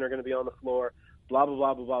be playing are going to be on the floor. Blah blah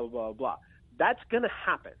blah blah blah blah blah. That's going to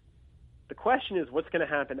happen. The question is, what's going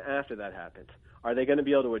to happen after that happens? Are they going to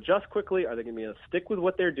be able to adjust quickly? Are they going to be able to stick with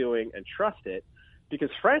what they're doing and trust it? Because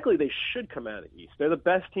frankly, they should come out of the East. They're the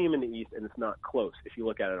best team in the East, and it's not close if you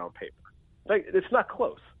look at it on paper. It's not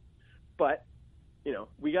close, but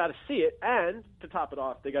we got to see it. And to top it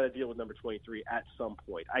off, they got to deal with number 23 at some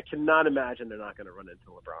point. I cannot imagine they're not going to run into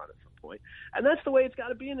LeBron at some point. And that's the way it's got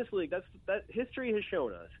to be in this league. That history has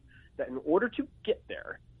shown us that in order to get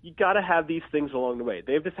there, you got to have these things along the way.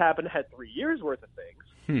 They've just happened to have 3 years worth of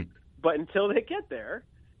things, but until they get there,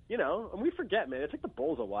 and we forget, man, it took the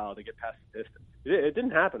Bulls a while to get past the Pistons. It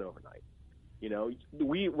didn't happen overnight.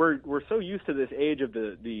 We're so used to this age of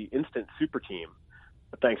the instant super team,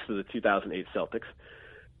 thanks to the 2008 Celtics,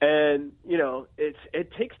 and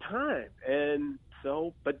it takes time, and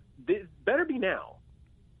so, but this better be now.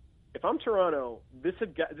 If I'm Toronto, this has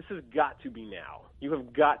got to be now. You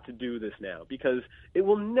have got to do this now, because it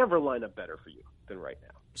will never line up better for you than right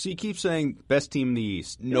now. So you keep saying best team in the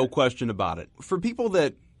East, no question about it. For people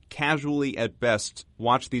that casually at best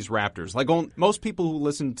watch these Raptors, like most people who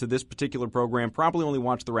listen to this particular program probably only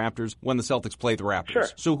watch the Raptors when the Celtics play the Raptors. Sure.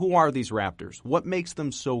 So who are these Raptors? What makes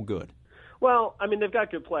them so good? Well, I mean, they've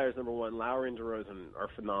got good players, number one. Lowry and DeRozan are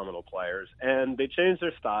phenomenal players, and they changed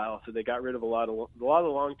their style, so they got rid of a lot of the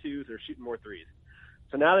long twos. They're shooting more threes.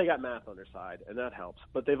 So now they got math on their side, and that helps.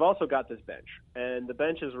 But they've also got this bench, and the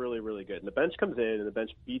bench is really, really good. And the bench comes in, and the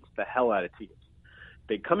bench beats the hell out of teams.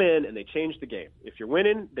 They come in, and they change the game. If you're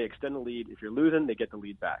winning, they extend the lead. If you're losing, they get the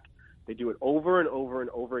lead back. They do it over and over and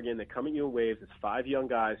over again. They come at you in waves. It's 5 young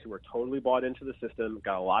guys who are totally bought into the system,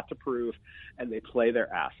 got a lot to prove, and they play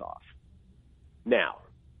their ass off. Now,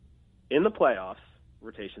 in the playoffs,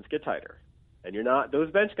 rotations get tighter. And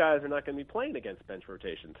those bench guys are not going to be playing against bench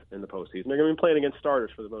rotations in the postseason. They're going to be playing against starters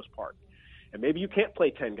for the most part. And maybe you can't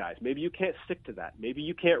play 10 guys. Maybe you can't stick to that. Maybe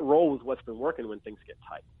you can't roll with what's been working when things get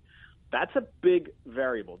tight. That's a big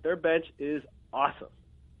variable. Their bench is awesome.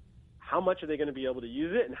 How much are they going to be able to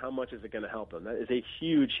use it, and how much is it going to help them? That is a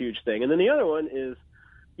huge, huge thing. And then the other one is,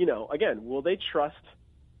 again, will they trust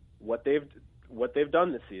what they've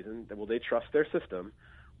done this season? Will they trust their system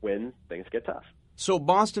when things get tough? So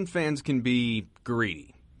Boston fans can be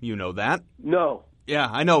greedy. You know that? No. Yeah,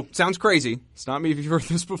 I know. Sounds crazy. Stop me if you've heard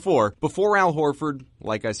this before. Before Al Horford,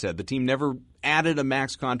 like I said, the team never added a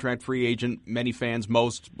max contract free agent. Many fans,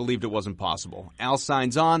 most, believed it wasn't possible. Al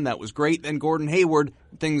signs on. That was great. Then Gordon Hayward.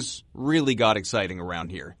 Things really got exciting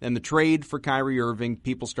around here. And the trade for Kyrie Irving,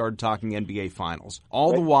 people started talking NBA Finals.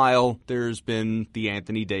 All the while, there's been the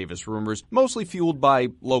Anthony Davis rumors, mostly fueled by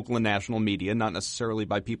local and national media, not necessarily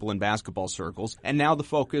by people in basketball circles. And now the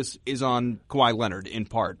focus is on Kawhi Leonard, in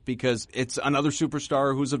part, because it's another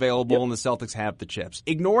superstar who's available and the Celtics have the chips.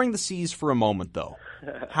 Ignoring the C's for a moment, though,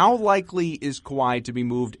 how likely is Kawhi to be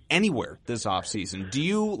moved anywhere this offseason? Do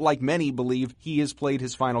you, like many, believe he has played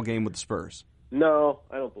his final game with the Spurs? No,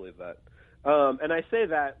 I don't believe that. And I say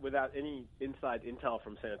that without any inside intel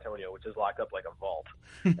from San Antonio, which is locked up like a vault.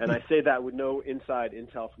 And I say that with no inside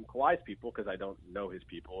intel from Kawhi's people because I don't know his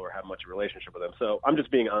people or have much of a relationship with them. So I'm just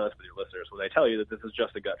being honest with your listeners when I tell you that this is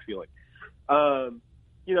just a gut feeling.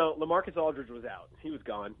 LaMarcus Aldridge was out. He was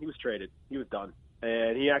gone. He was traded. He was done.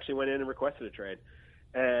 And he actually went in and requested a trade.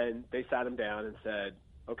 And they sat him down and said,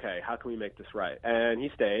 okay, how can we make this right? And he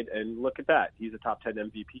stayed, and look at that. He's a top 10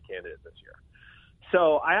 MVP candidate this year.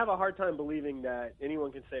 So I have a hard time believing that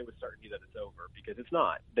anyone can say with certainty that it's over because it's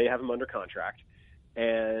not. They have him under contract,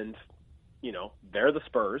 and, they're the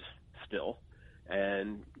Spurs still.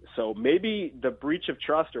 And so maybe the breach of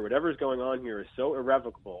trust or whatever is going on here is so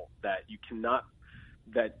irrevocable that you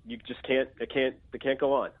just can't, it can't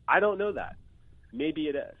go on. I don't know that. Maybe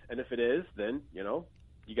it is. And if it is, then,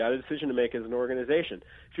 you got a decision to make as an organization.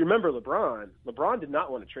 If you remember LeBron did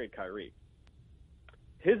not want to trade Kyrie.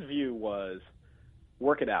 His view was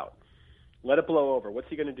work it out. Let it blow over. What's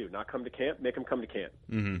he going to do? Not come to camp? Make him come to camp.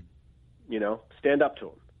 Mm-hmm. Stand up to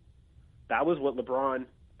him. That was what LeBron,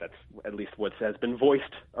 that's at least what has been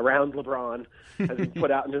voiced around LeBron, has been put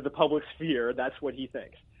out into the public sphere. That's what he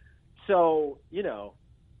thinks. So,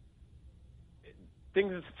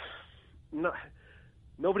 things not.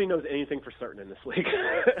 Nobody knows anything for certain in this league.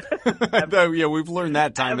 Yeah, we've learned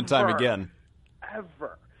that time and time again.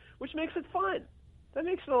 Ever. Which makes it fun. That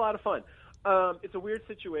makes it a lot of fun. It's a weird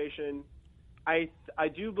situation. I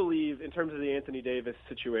do believe, in terms of the Anthony Davis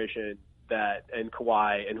situation, and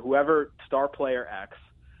Kawhi and whoever star player X,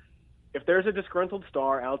 if there's a disgruntled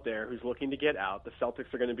star out there who's looking to get out, the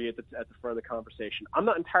Celtics are going to be at the front of the conversation. I'm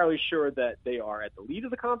not entirely sure that they are at the lead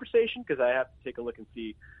of the conversation because I have to take a look and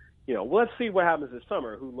see. Let's see what happens this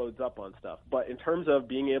summer, who loads up on stuff. But in terms of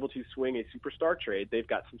being able to swing a superstar trade, they've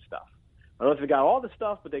got some stuff. I don't know if they got all the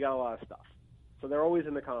stuff, but they got a lot of stuff. So they're always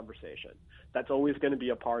in the conversation. That's always going to be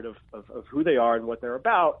a part of who they are and what they're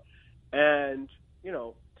about. And,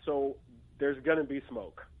 so there's going to be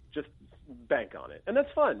smoke. Just bank on it. And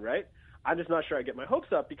that's fun, right? I'm just not sure I get my hopes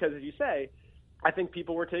up because, as you say, I think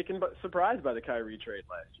people were taken surprised by the Kyrie trade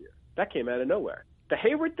last year. That came out of nowhere. The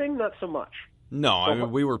Hayward thing, not so much. No,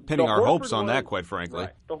 we were pinning our hopes on that, quite frankly.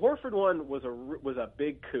 Right. The Horford one was a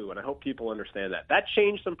big coup, and I hope people understand that. That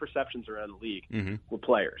changed some perceptions around the league with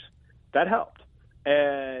players. That helped.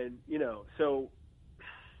 And, so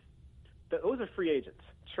those are free agents.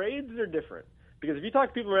 Trades are different. Because if you talk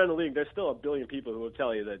to people around the league, there's still a billion people who will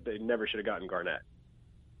tell you that they never should have gotten Garnett.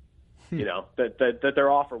 That their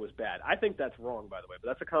offer was bad. I think that's wrong, by the way, but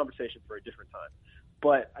that's a conversation for a different time.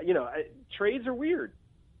 But, trades are weird.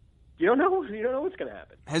 You don't know what's going to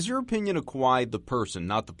happen. Has your opinion of Kawhi, the person,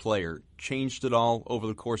 not the player, changed at all over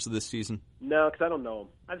the course of this season? No, because I don't know him.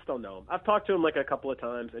 I just don't know him. I've talked to him like a couple of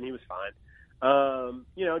times, and he was fine.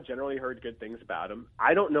 Generally heard good things about him.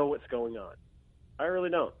 I don't know what's going on. I really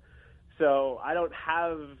don't. So I don't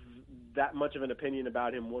have that much of an opinion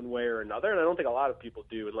about him one way or another, and I don't think a lot of people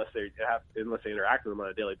do unless they interact with him on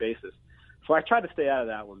a daily basis. So I try to stay out of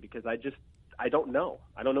that one because I don't know.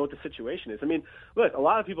 I don't know what the situation is. I mean, look, a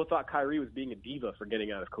lot of people thought Kyrie was being a diva for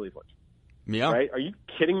getting out of Cleveland. Yeah. Right? Are you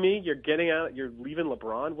kidding me? You're getting out. You're leaving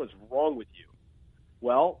LeBron. What's wrong with you?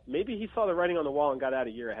 Well, maybe he saw the writing on the wall and got out a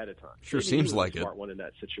year ahead of time. Sure, maybe seems he was like a it. Smart one in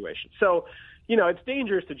that situation. So, it's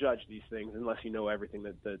dangerous to judge these things unless you know everything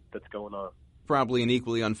that's going on. Probably an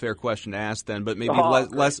equally unfair question to ask then, but maybe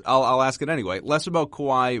less. I'll ask it anyway. Less about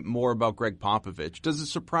Kawhi, more about Greg Popovich. Does it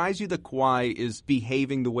surprise you that Kawhi is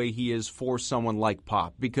behaving the way he is for someone like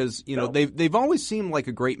Pop? Because they've always seemed like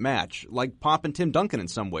a great match, like Pop and Tim Duncan in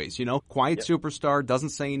some ways. Quiet superstar, doesn't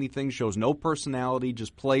say anything, shows no personality,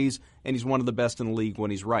 just plays, and he's one of the best in the league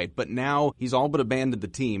when he's right. But now he's all but abandoned the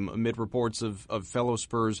team amid reports of fellow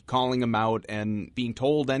Spurs calling him out and being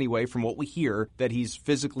told anyway, from what we hear, that he's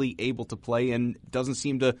physically able to play and doesn't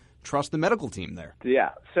seem to trust the medical team there. Yeah.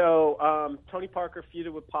 So Tony Parker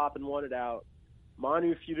feuded with Pop and wanted out.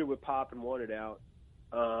 Manu feuded with Pop and wanted out.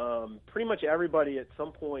 Pretty much everybody at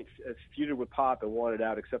some point has feuded with Pop and wanted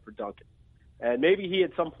out except for Duncan. And maybe he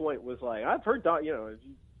at some point was like, I've heard,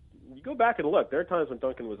 you go back and look, there are times when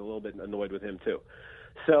Duncan was a little bit annoyed with him too.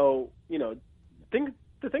 So,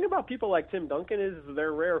 the thing about people like Tim Duncan is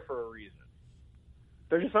they're rare for a reason.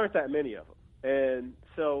 There just aren't that many of them. And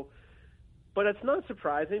so, but it's not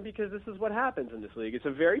surprising because this is what happens in this league. It's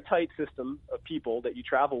a very tight system of people that you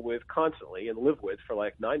travel with constantly and live with for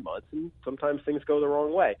like 9 months, and sometimes things go the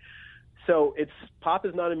wrong way. So Pop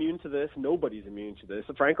is not immune to this. Nobody's immune to this.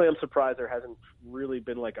 And frankly, I'm surprised there hasn't really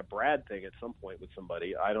been like a Brad thing at some point with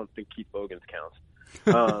somebody. I don't think Keith Bogans counts.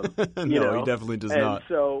 No, he definitely does not.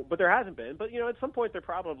 So, but there hasn't been. But at some point there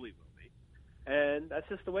probably will be, and that's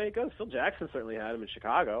just the way it goes. Phil Jackson certainly had him in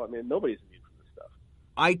Chicago. I mean, nobody's immune from this stuff.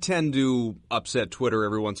 I tend to upset Twitter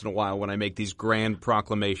every once in a while when I make these grand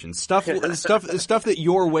proclamations. Stuff that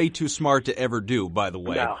you're way too smart to ever do, by the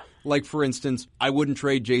way. No. Like, for instance, I wouldn't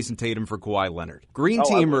trade Jason Tatum for Kawhi Leonard. Green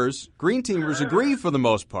teamers agree for the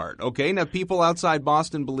most part. Okay, now people outside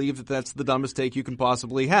Boston believe that that's the dumbest take you can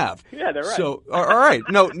possibly have. Yeah, they're right. So, all right,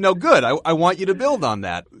 no, good. I want you to build on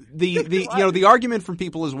that. The argument from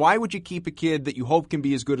people is, why would you keep a kid that you hope can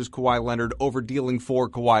be as good as Kawhi Leonard over dealing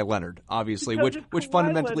for Kawhi Leonard? Obviously, which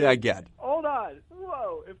fundamentally I get. Hold on.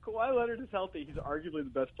 Whoa. If Kawhi Leonard is healthy, he's arguably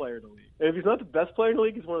the best player in the league. And if he's not the best player in the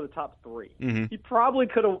league, he's one of the top 3. Mm-hmm. He probably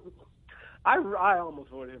could have. I almost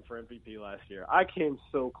voted him for MVP last year. I came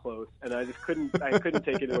so close, and I just couldn't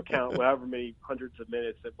take into account however many hundreds of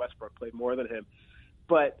minutes that Westbrook played more than him.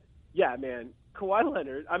 But yeah, man, Kawhi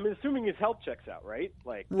Leonard. I'm assuming his health checks out, right?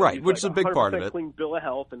 Right, which is a big part of it. Clean bill of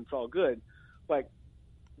health, and it's all good.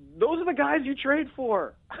 Those are the guys you trade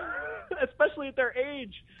for, especially at their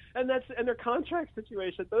age and their contract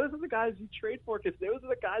situation. Those are the guys you trade for because those are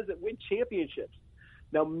the guys that win championships.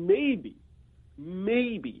 Now, maybe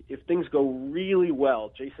if things go really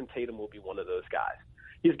well, Jason Tatum will be one of those guys.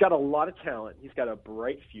 He's got a lot of talent. He's got a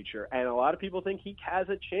bright future, and a lot of people think he has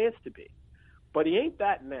a chance to be. But he ain't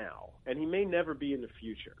that now, and he may never be in the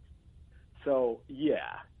future. So,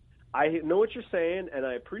 yeah, I know what you're saying, and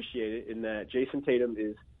I appreciate it in that Jason Tatum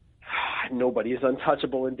is nobody is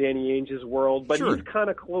untouchable in Danny Ainge's world, but sure, he's kind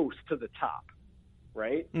of close to the top,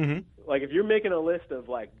 right? Mm-hmm. If you're making a list of,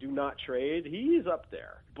 do not trade, he's up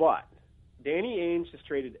there. But Danny Ainge has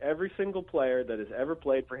traded every single player that has ever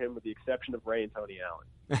played for him with the exception of Ray and Tony Allen.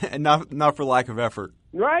 And not for lack of effort.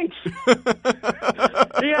 Right.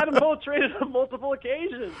 He had them both traded on multiple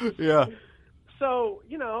occasions. Yeah. So,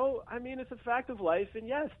 it's a fact of life, and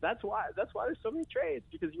yes, that's why there's so many trades,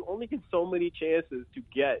 because you only get so many chances to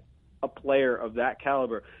get a player of that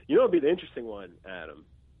caliber. What would be the interesting one, Adam,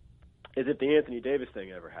 is if the Anthony Davis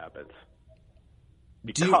thing ever happens.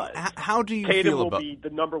 Because how do you Tatum feel will about be the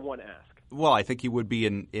number one ask. Well, I think he would be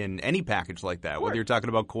in any package like that, whether you're talking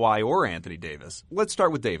about Kawhi or Anthony Davis. Let's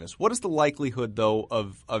start with Davis. What is the likelihood, though,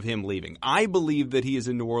 of him leaving? I believe that he is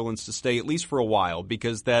in New Orleans to stay at least for a while,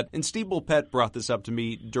 because and Steve Bulpett brought this up to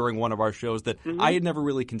me during one of our shows that I had never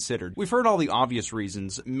really considered. We've heard all the obvious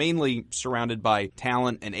reasons, mainly surrounded by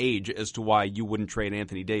talent and age, as to why you wouldn't trade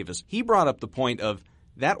Anthony Davis. He brought up the point of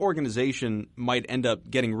that organization might end up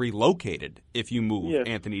getting relocated if you move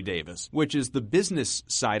Anthony Davis, which is the business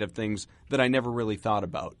side of things that I never really thought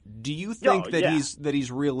about. Do you think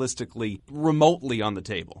he's realistically remotely on the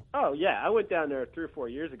table? Oh, yeah. I went down there 3 or 4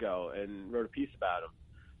 years ago and wrote a piece about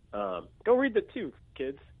him. Go read the 2,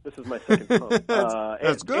 kids. This is my second poem.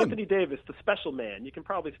 That's good. Anthony Davis, the special man. You can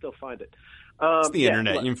probably still find it. It's the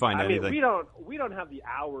internet. Look, you can find anything. We don't have the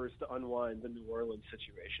hours to unwind the New Orleans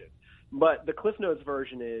situation. But the Cliff Notes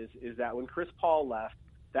version is that when Chris Paul left,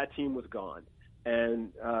 that team was gone.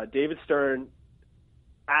 And David Stern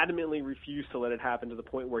adamantly refused to let it happen, to the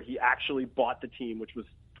point where he actually bought the team, which was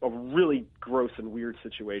a really gross and weird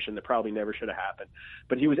situation that probably never should have happened.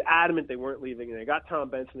 But he was adamant they weren't leaving, and they got Tom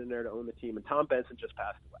Benson in there to own the team, and Tom Benson just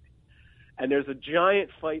passed away. And there's a giant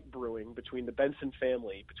fight brewing between the Benson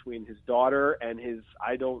family, between his daughter and his,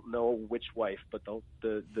 I don't know which wife, but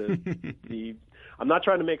the I'm not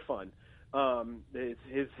trying to make fun.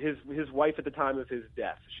 His wife at the time of his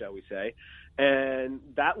death, shall we say. And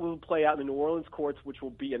that will play out in the New Orleans courts, which will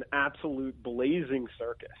be an absolute blazing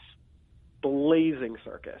circus. Blazing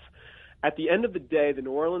circus. At the end of the day, the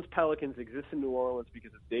New Orleans Pelicans exist in New Orleans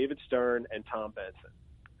because of David Stern and Tom Benson.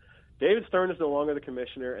 David Stern is no longer the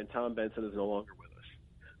commissioner, and Tom Benson is no longer with us.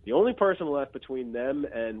 The only person left between them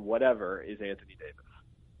and whatever is Anthony Davis.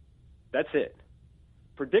 That's it.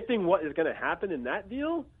 Predicting what is going to happen in that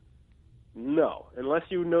deal? No. Unless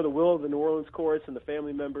you know the will of the New Orleans courts and the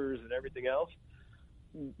family members and everything else.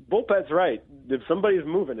 Bullpett's right. If somebody's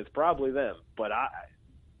moving, it's probably them. But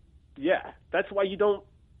that's why you don't.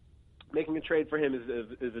 Making a trade for him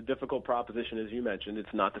is a difficult proposition, as you mentioned.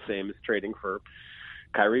 It's not the same as trading for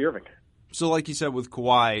Kyrie Irving. So like you said with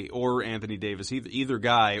Kawhi or Anthony Davis, either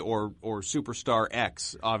guy or superstar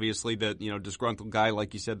X, obviously the disgruntled guy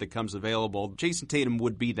like you said that comes available, Jason Tatum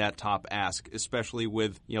would be that top ask, especially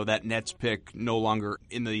with that Nets pick no longer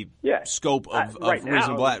in the scope of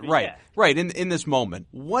reasonable. Right. In this moment,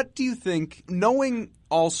 what do you think? Knowing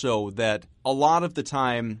also that a lot of the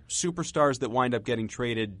time, superstars that wind up getting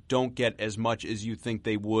traded don't get as much as you think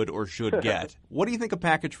they would or should get. What do you think a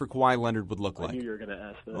package for Kawhi Leonard would look like? I knew you were going to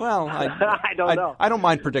ask that. Well, I don't know. I don't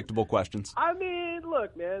mind predictable questions. I mean,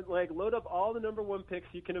 look, man, load up all the number one picks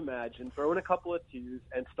you can imagine, throw in a couple of twos,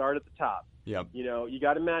 and start at the top. Yep. You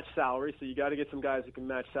got to match salary, so you got to get some guys who can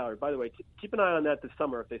match salary. By the way, keep an eye on that this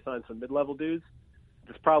summer if they sign some mid-level dudes.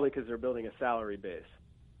 It's probably because they're building a salary base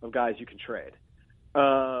of guys you can trade.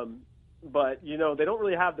 But, they don't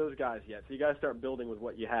really have those guys yet, so you got to start building with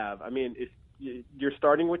what you have. I mean, if you're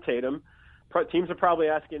starting with Tatum, teams are probably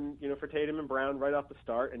asking, for Tatum and Brown right off the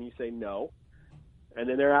start, and you say no. And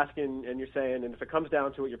then they're asking, and you're saying, and if it comes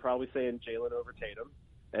down to it, you're probably saying Jalen over Tatum,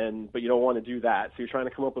 but you don't want to do that, so you're trying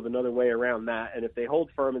to come up with another way around that. And if they hold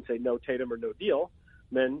firm and say no Tatum or no deal,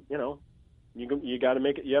 then, you got to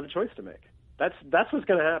make it. You have a choice to make. That's what's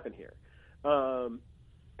going to happen here.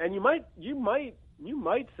 And you might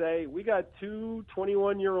say, we got two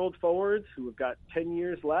 21-year-old forwards who have got 10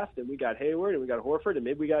 years left, and we got Hayward and we got Horford, and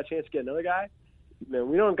maybe we got a chance to get another guy. Man,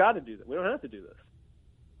 we don't got to do that. We don't have to do this.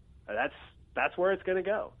 That's where it's going to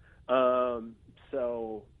go.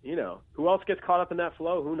 So, who else gets caught up in that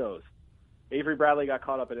flow? Who knows? Avery Bradley got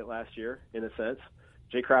caught up in it last year, in a sense.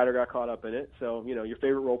 Jay Crowder got caught up in it. So, your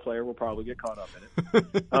favorite role player will probably get caught up in it.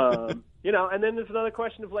 And then there's another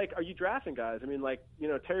question of, are you drafting guys? I mean,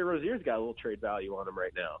 Terry Rozier's got a little trade value on him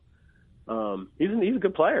right now. He's a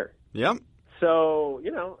good player. Yep. So,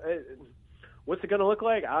 what's it going to look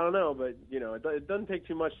like? I don't know. But, it doesn't take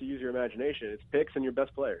too much to use your imagination. It's picks and your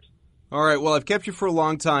best players. All right, well, I've kept you for a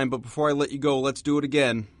long time, but before I let you go, let's do it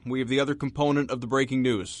again. We have the other component of the breaking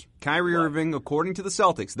news. Kyrie Irving, according to the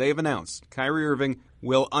Celtics, they have announced Kyrie Irving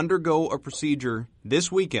will undergo a procedure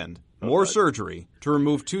this weekend, more surgery, to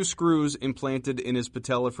remove 2 screws implanted in his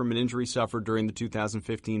patella from an injury suffered during the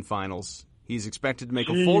 2015 finals. He's expected to make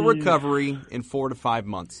a full recovery in 4 to 5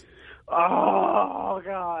 months. Oh,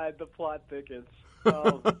 God, the plot thickens.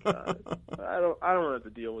 Oh, God. I don't have to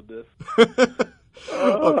deal with this.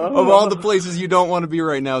 Of all the places you don't want to be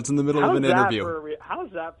right now, it's in the middle of an interview.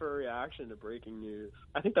 How's that for a reaction to breaking news?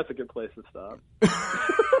 I think that's a good place to stop.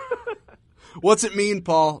 What's it mean,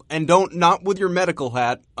 Paul? And not with your medical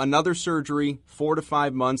hat. Another surgery, 4 to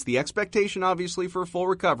 5 months. The expectation, obviously, for a full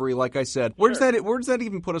recovery, like I said. Where does that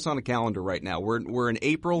even put us on a calendar right now? We're in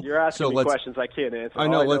April. You're asking me questions I can't answer. I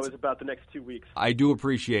know. All I know is about the next 2 weeks. I do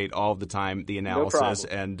appreciate all of the time, the analysis,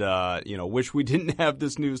 and wish we didn't have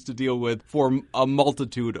this news to deal with for a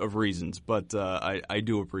multitude of reasons. But I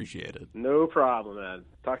do appreciate it. No problem, man.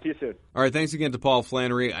 Talk to you soon. All right, thanks again to Paul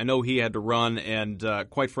Flannery. I know he had to run, and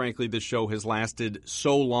quite frankly, this show has lasted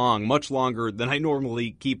so long, much longer than I normally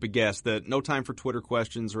keep a guest, that no time for Twitter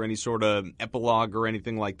questions or any sort of epilogue or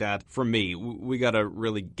anything like that from me. We got to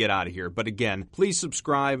really get out of here. But again, please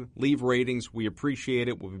subscribe, leave ratings. We appreciate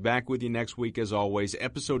it. We'll be back with you next week, as always.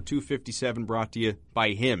 Episode 257 brought to you by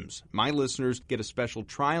Hims. My listeners get a special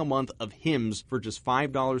trial month of Hims for just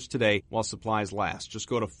 $5 today while supplies last. Just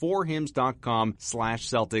go to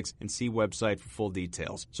forhims.com/Celtics and see website for full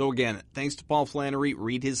details. So again, thanks to Paul Flannery.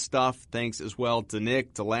 Read his stuff. Thanks as well to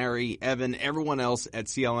Nick, to Larry, Evan, everyone else at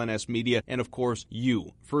CLNS Media, and of course,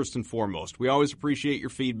 you, first and foremost. We always appreciate your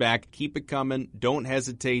feedback. Keep it coming. Don't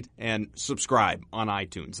hesitate, and subscribe on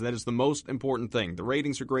iTunes. That is the most important thing. The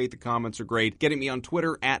ratings are great. The comments are great. Getting me on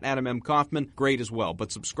Twitter at Adam M. Kaufman, great as well.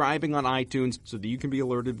 But subscribing on iTunes so that you can be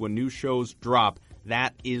alerted when new shows drop,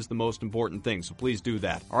 that is the most important thing, so please do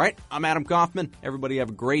that. All right, I'm Adam Kaufman. Everybody have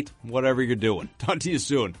a great whatever you're doing. Talk to you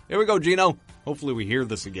soon. Here we go, Gino. Hopefully we hear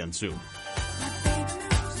this again soon.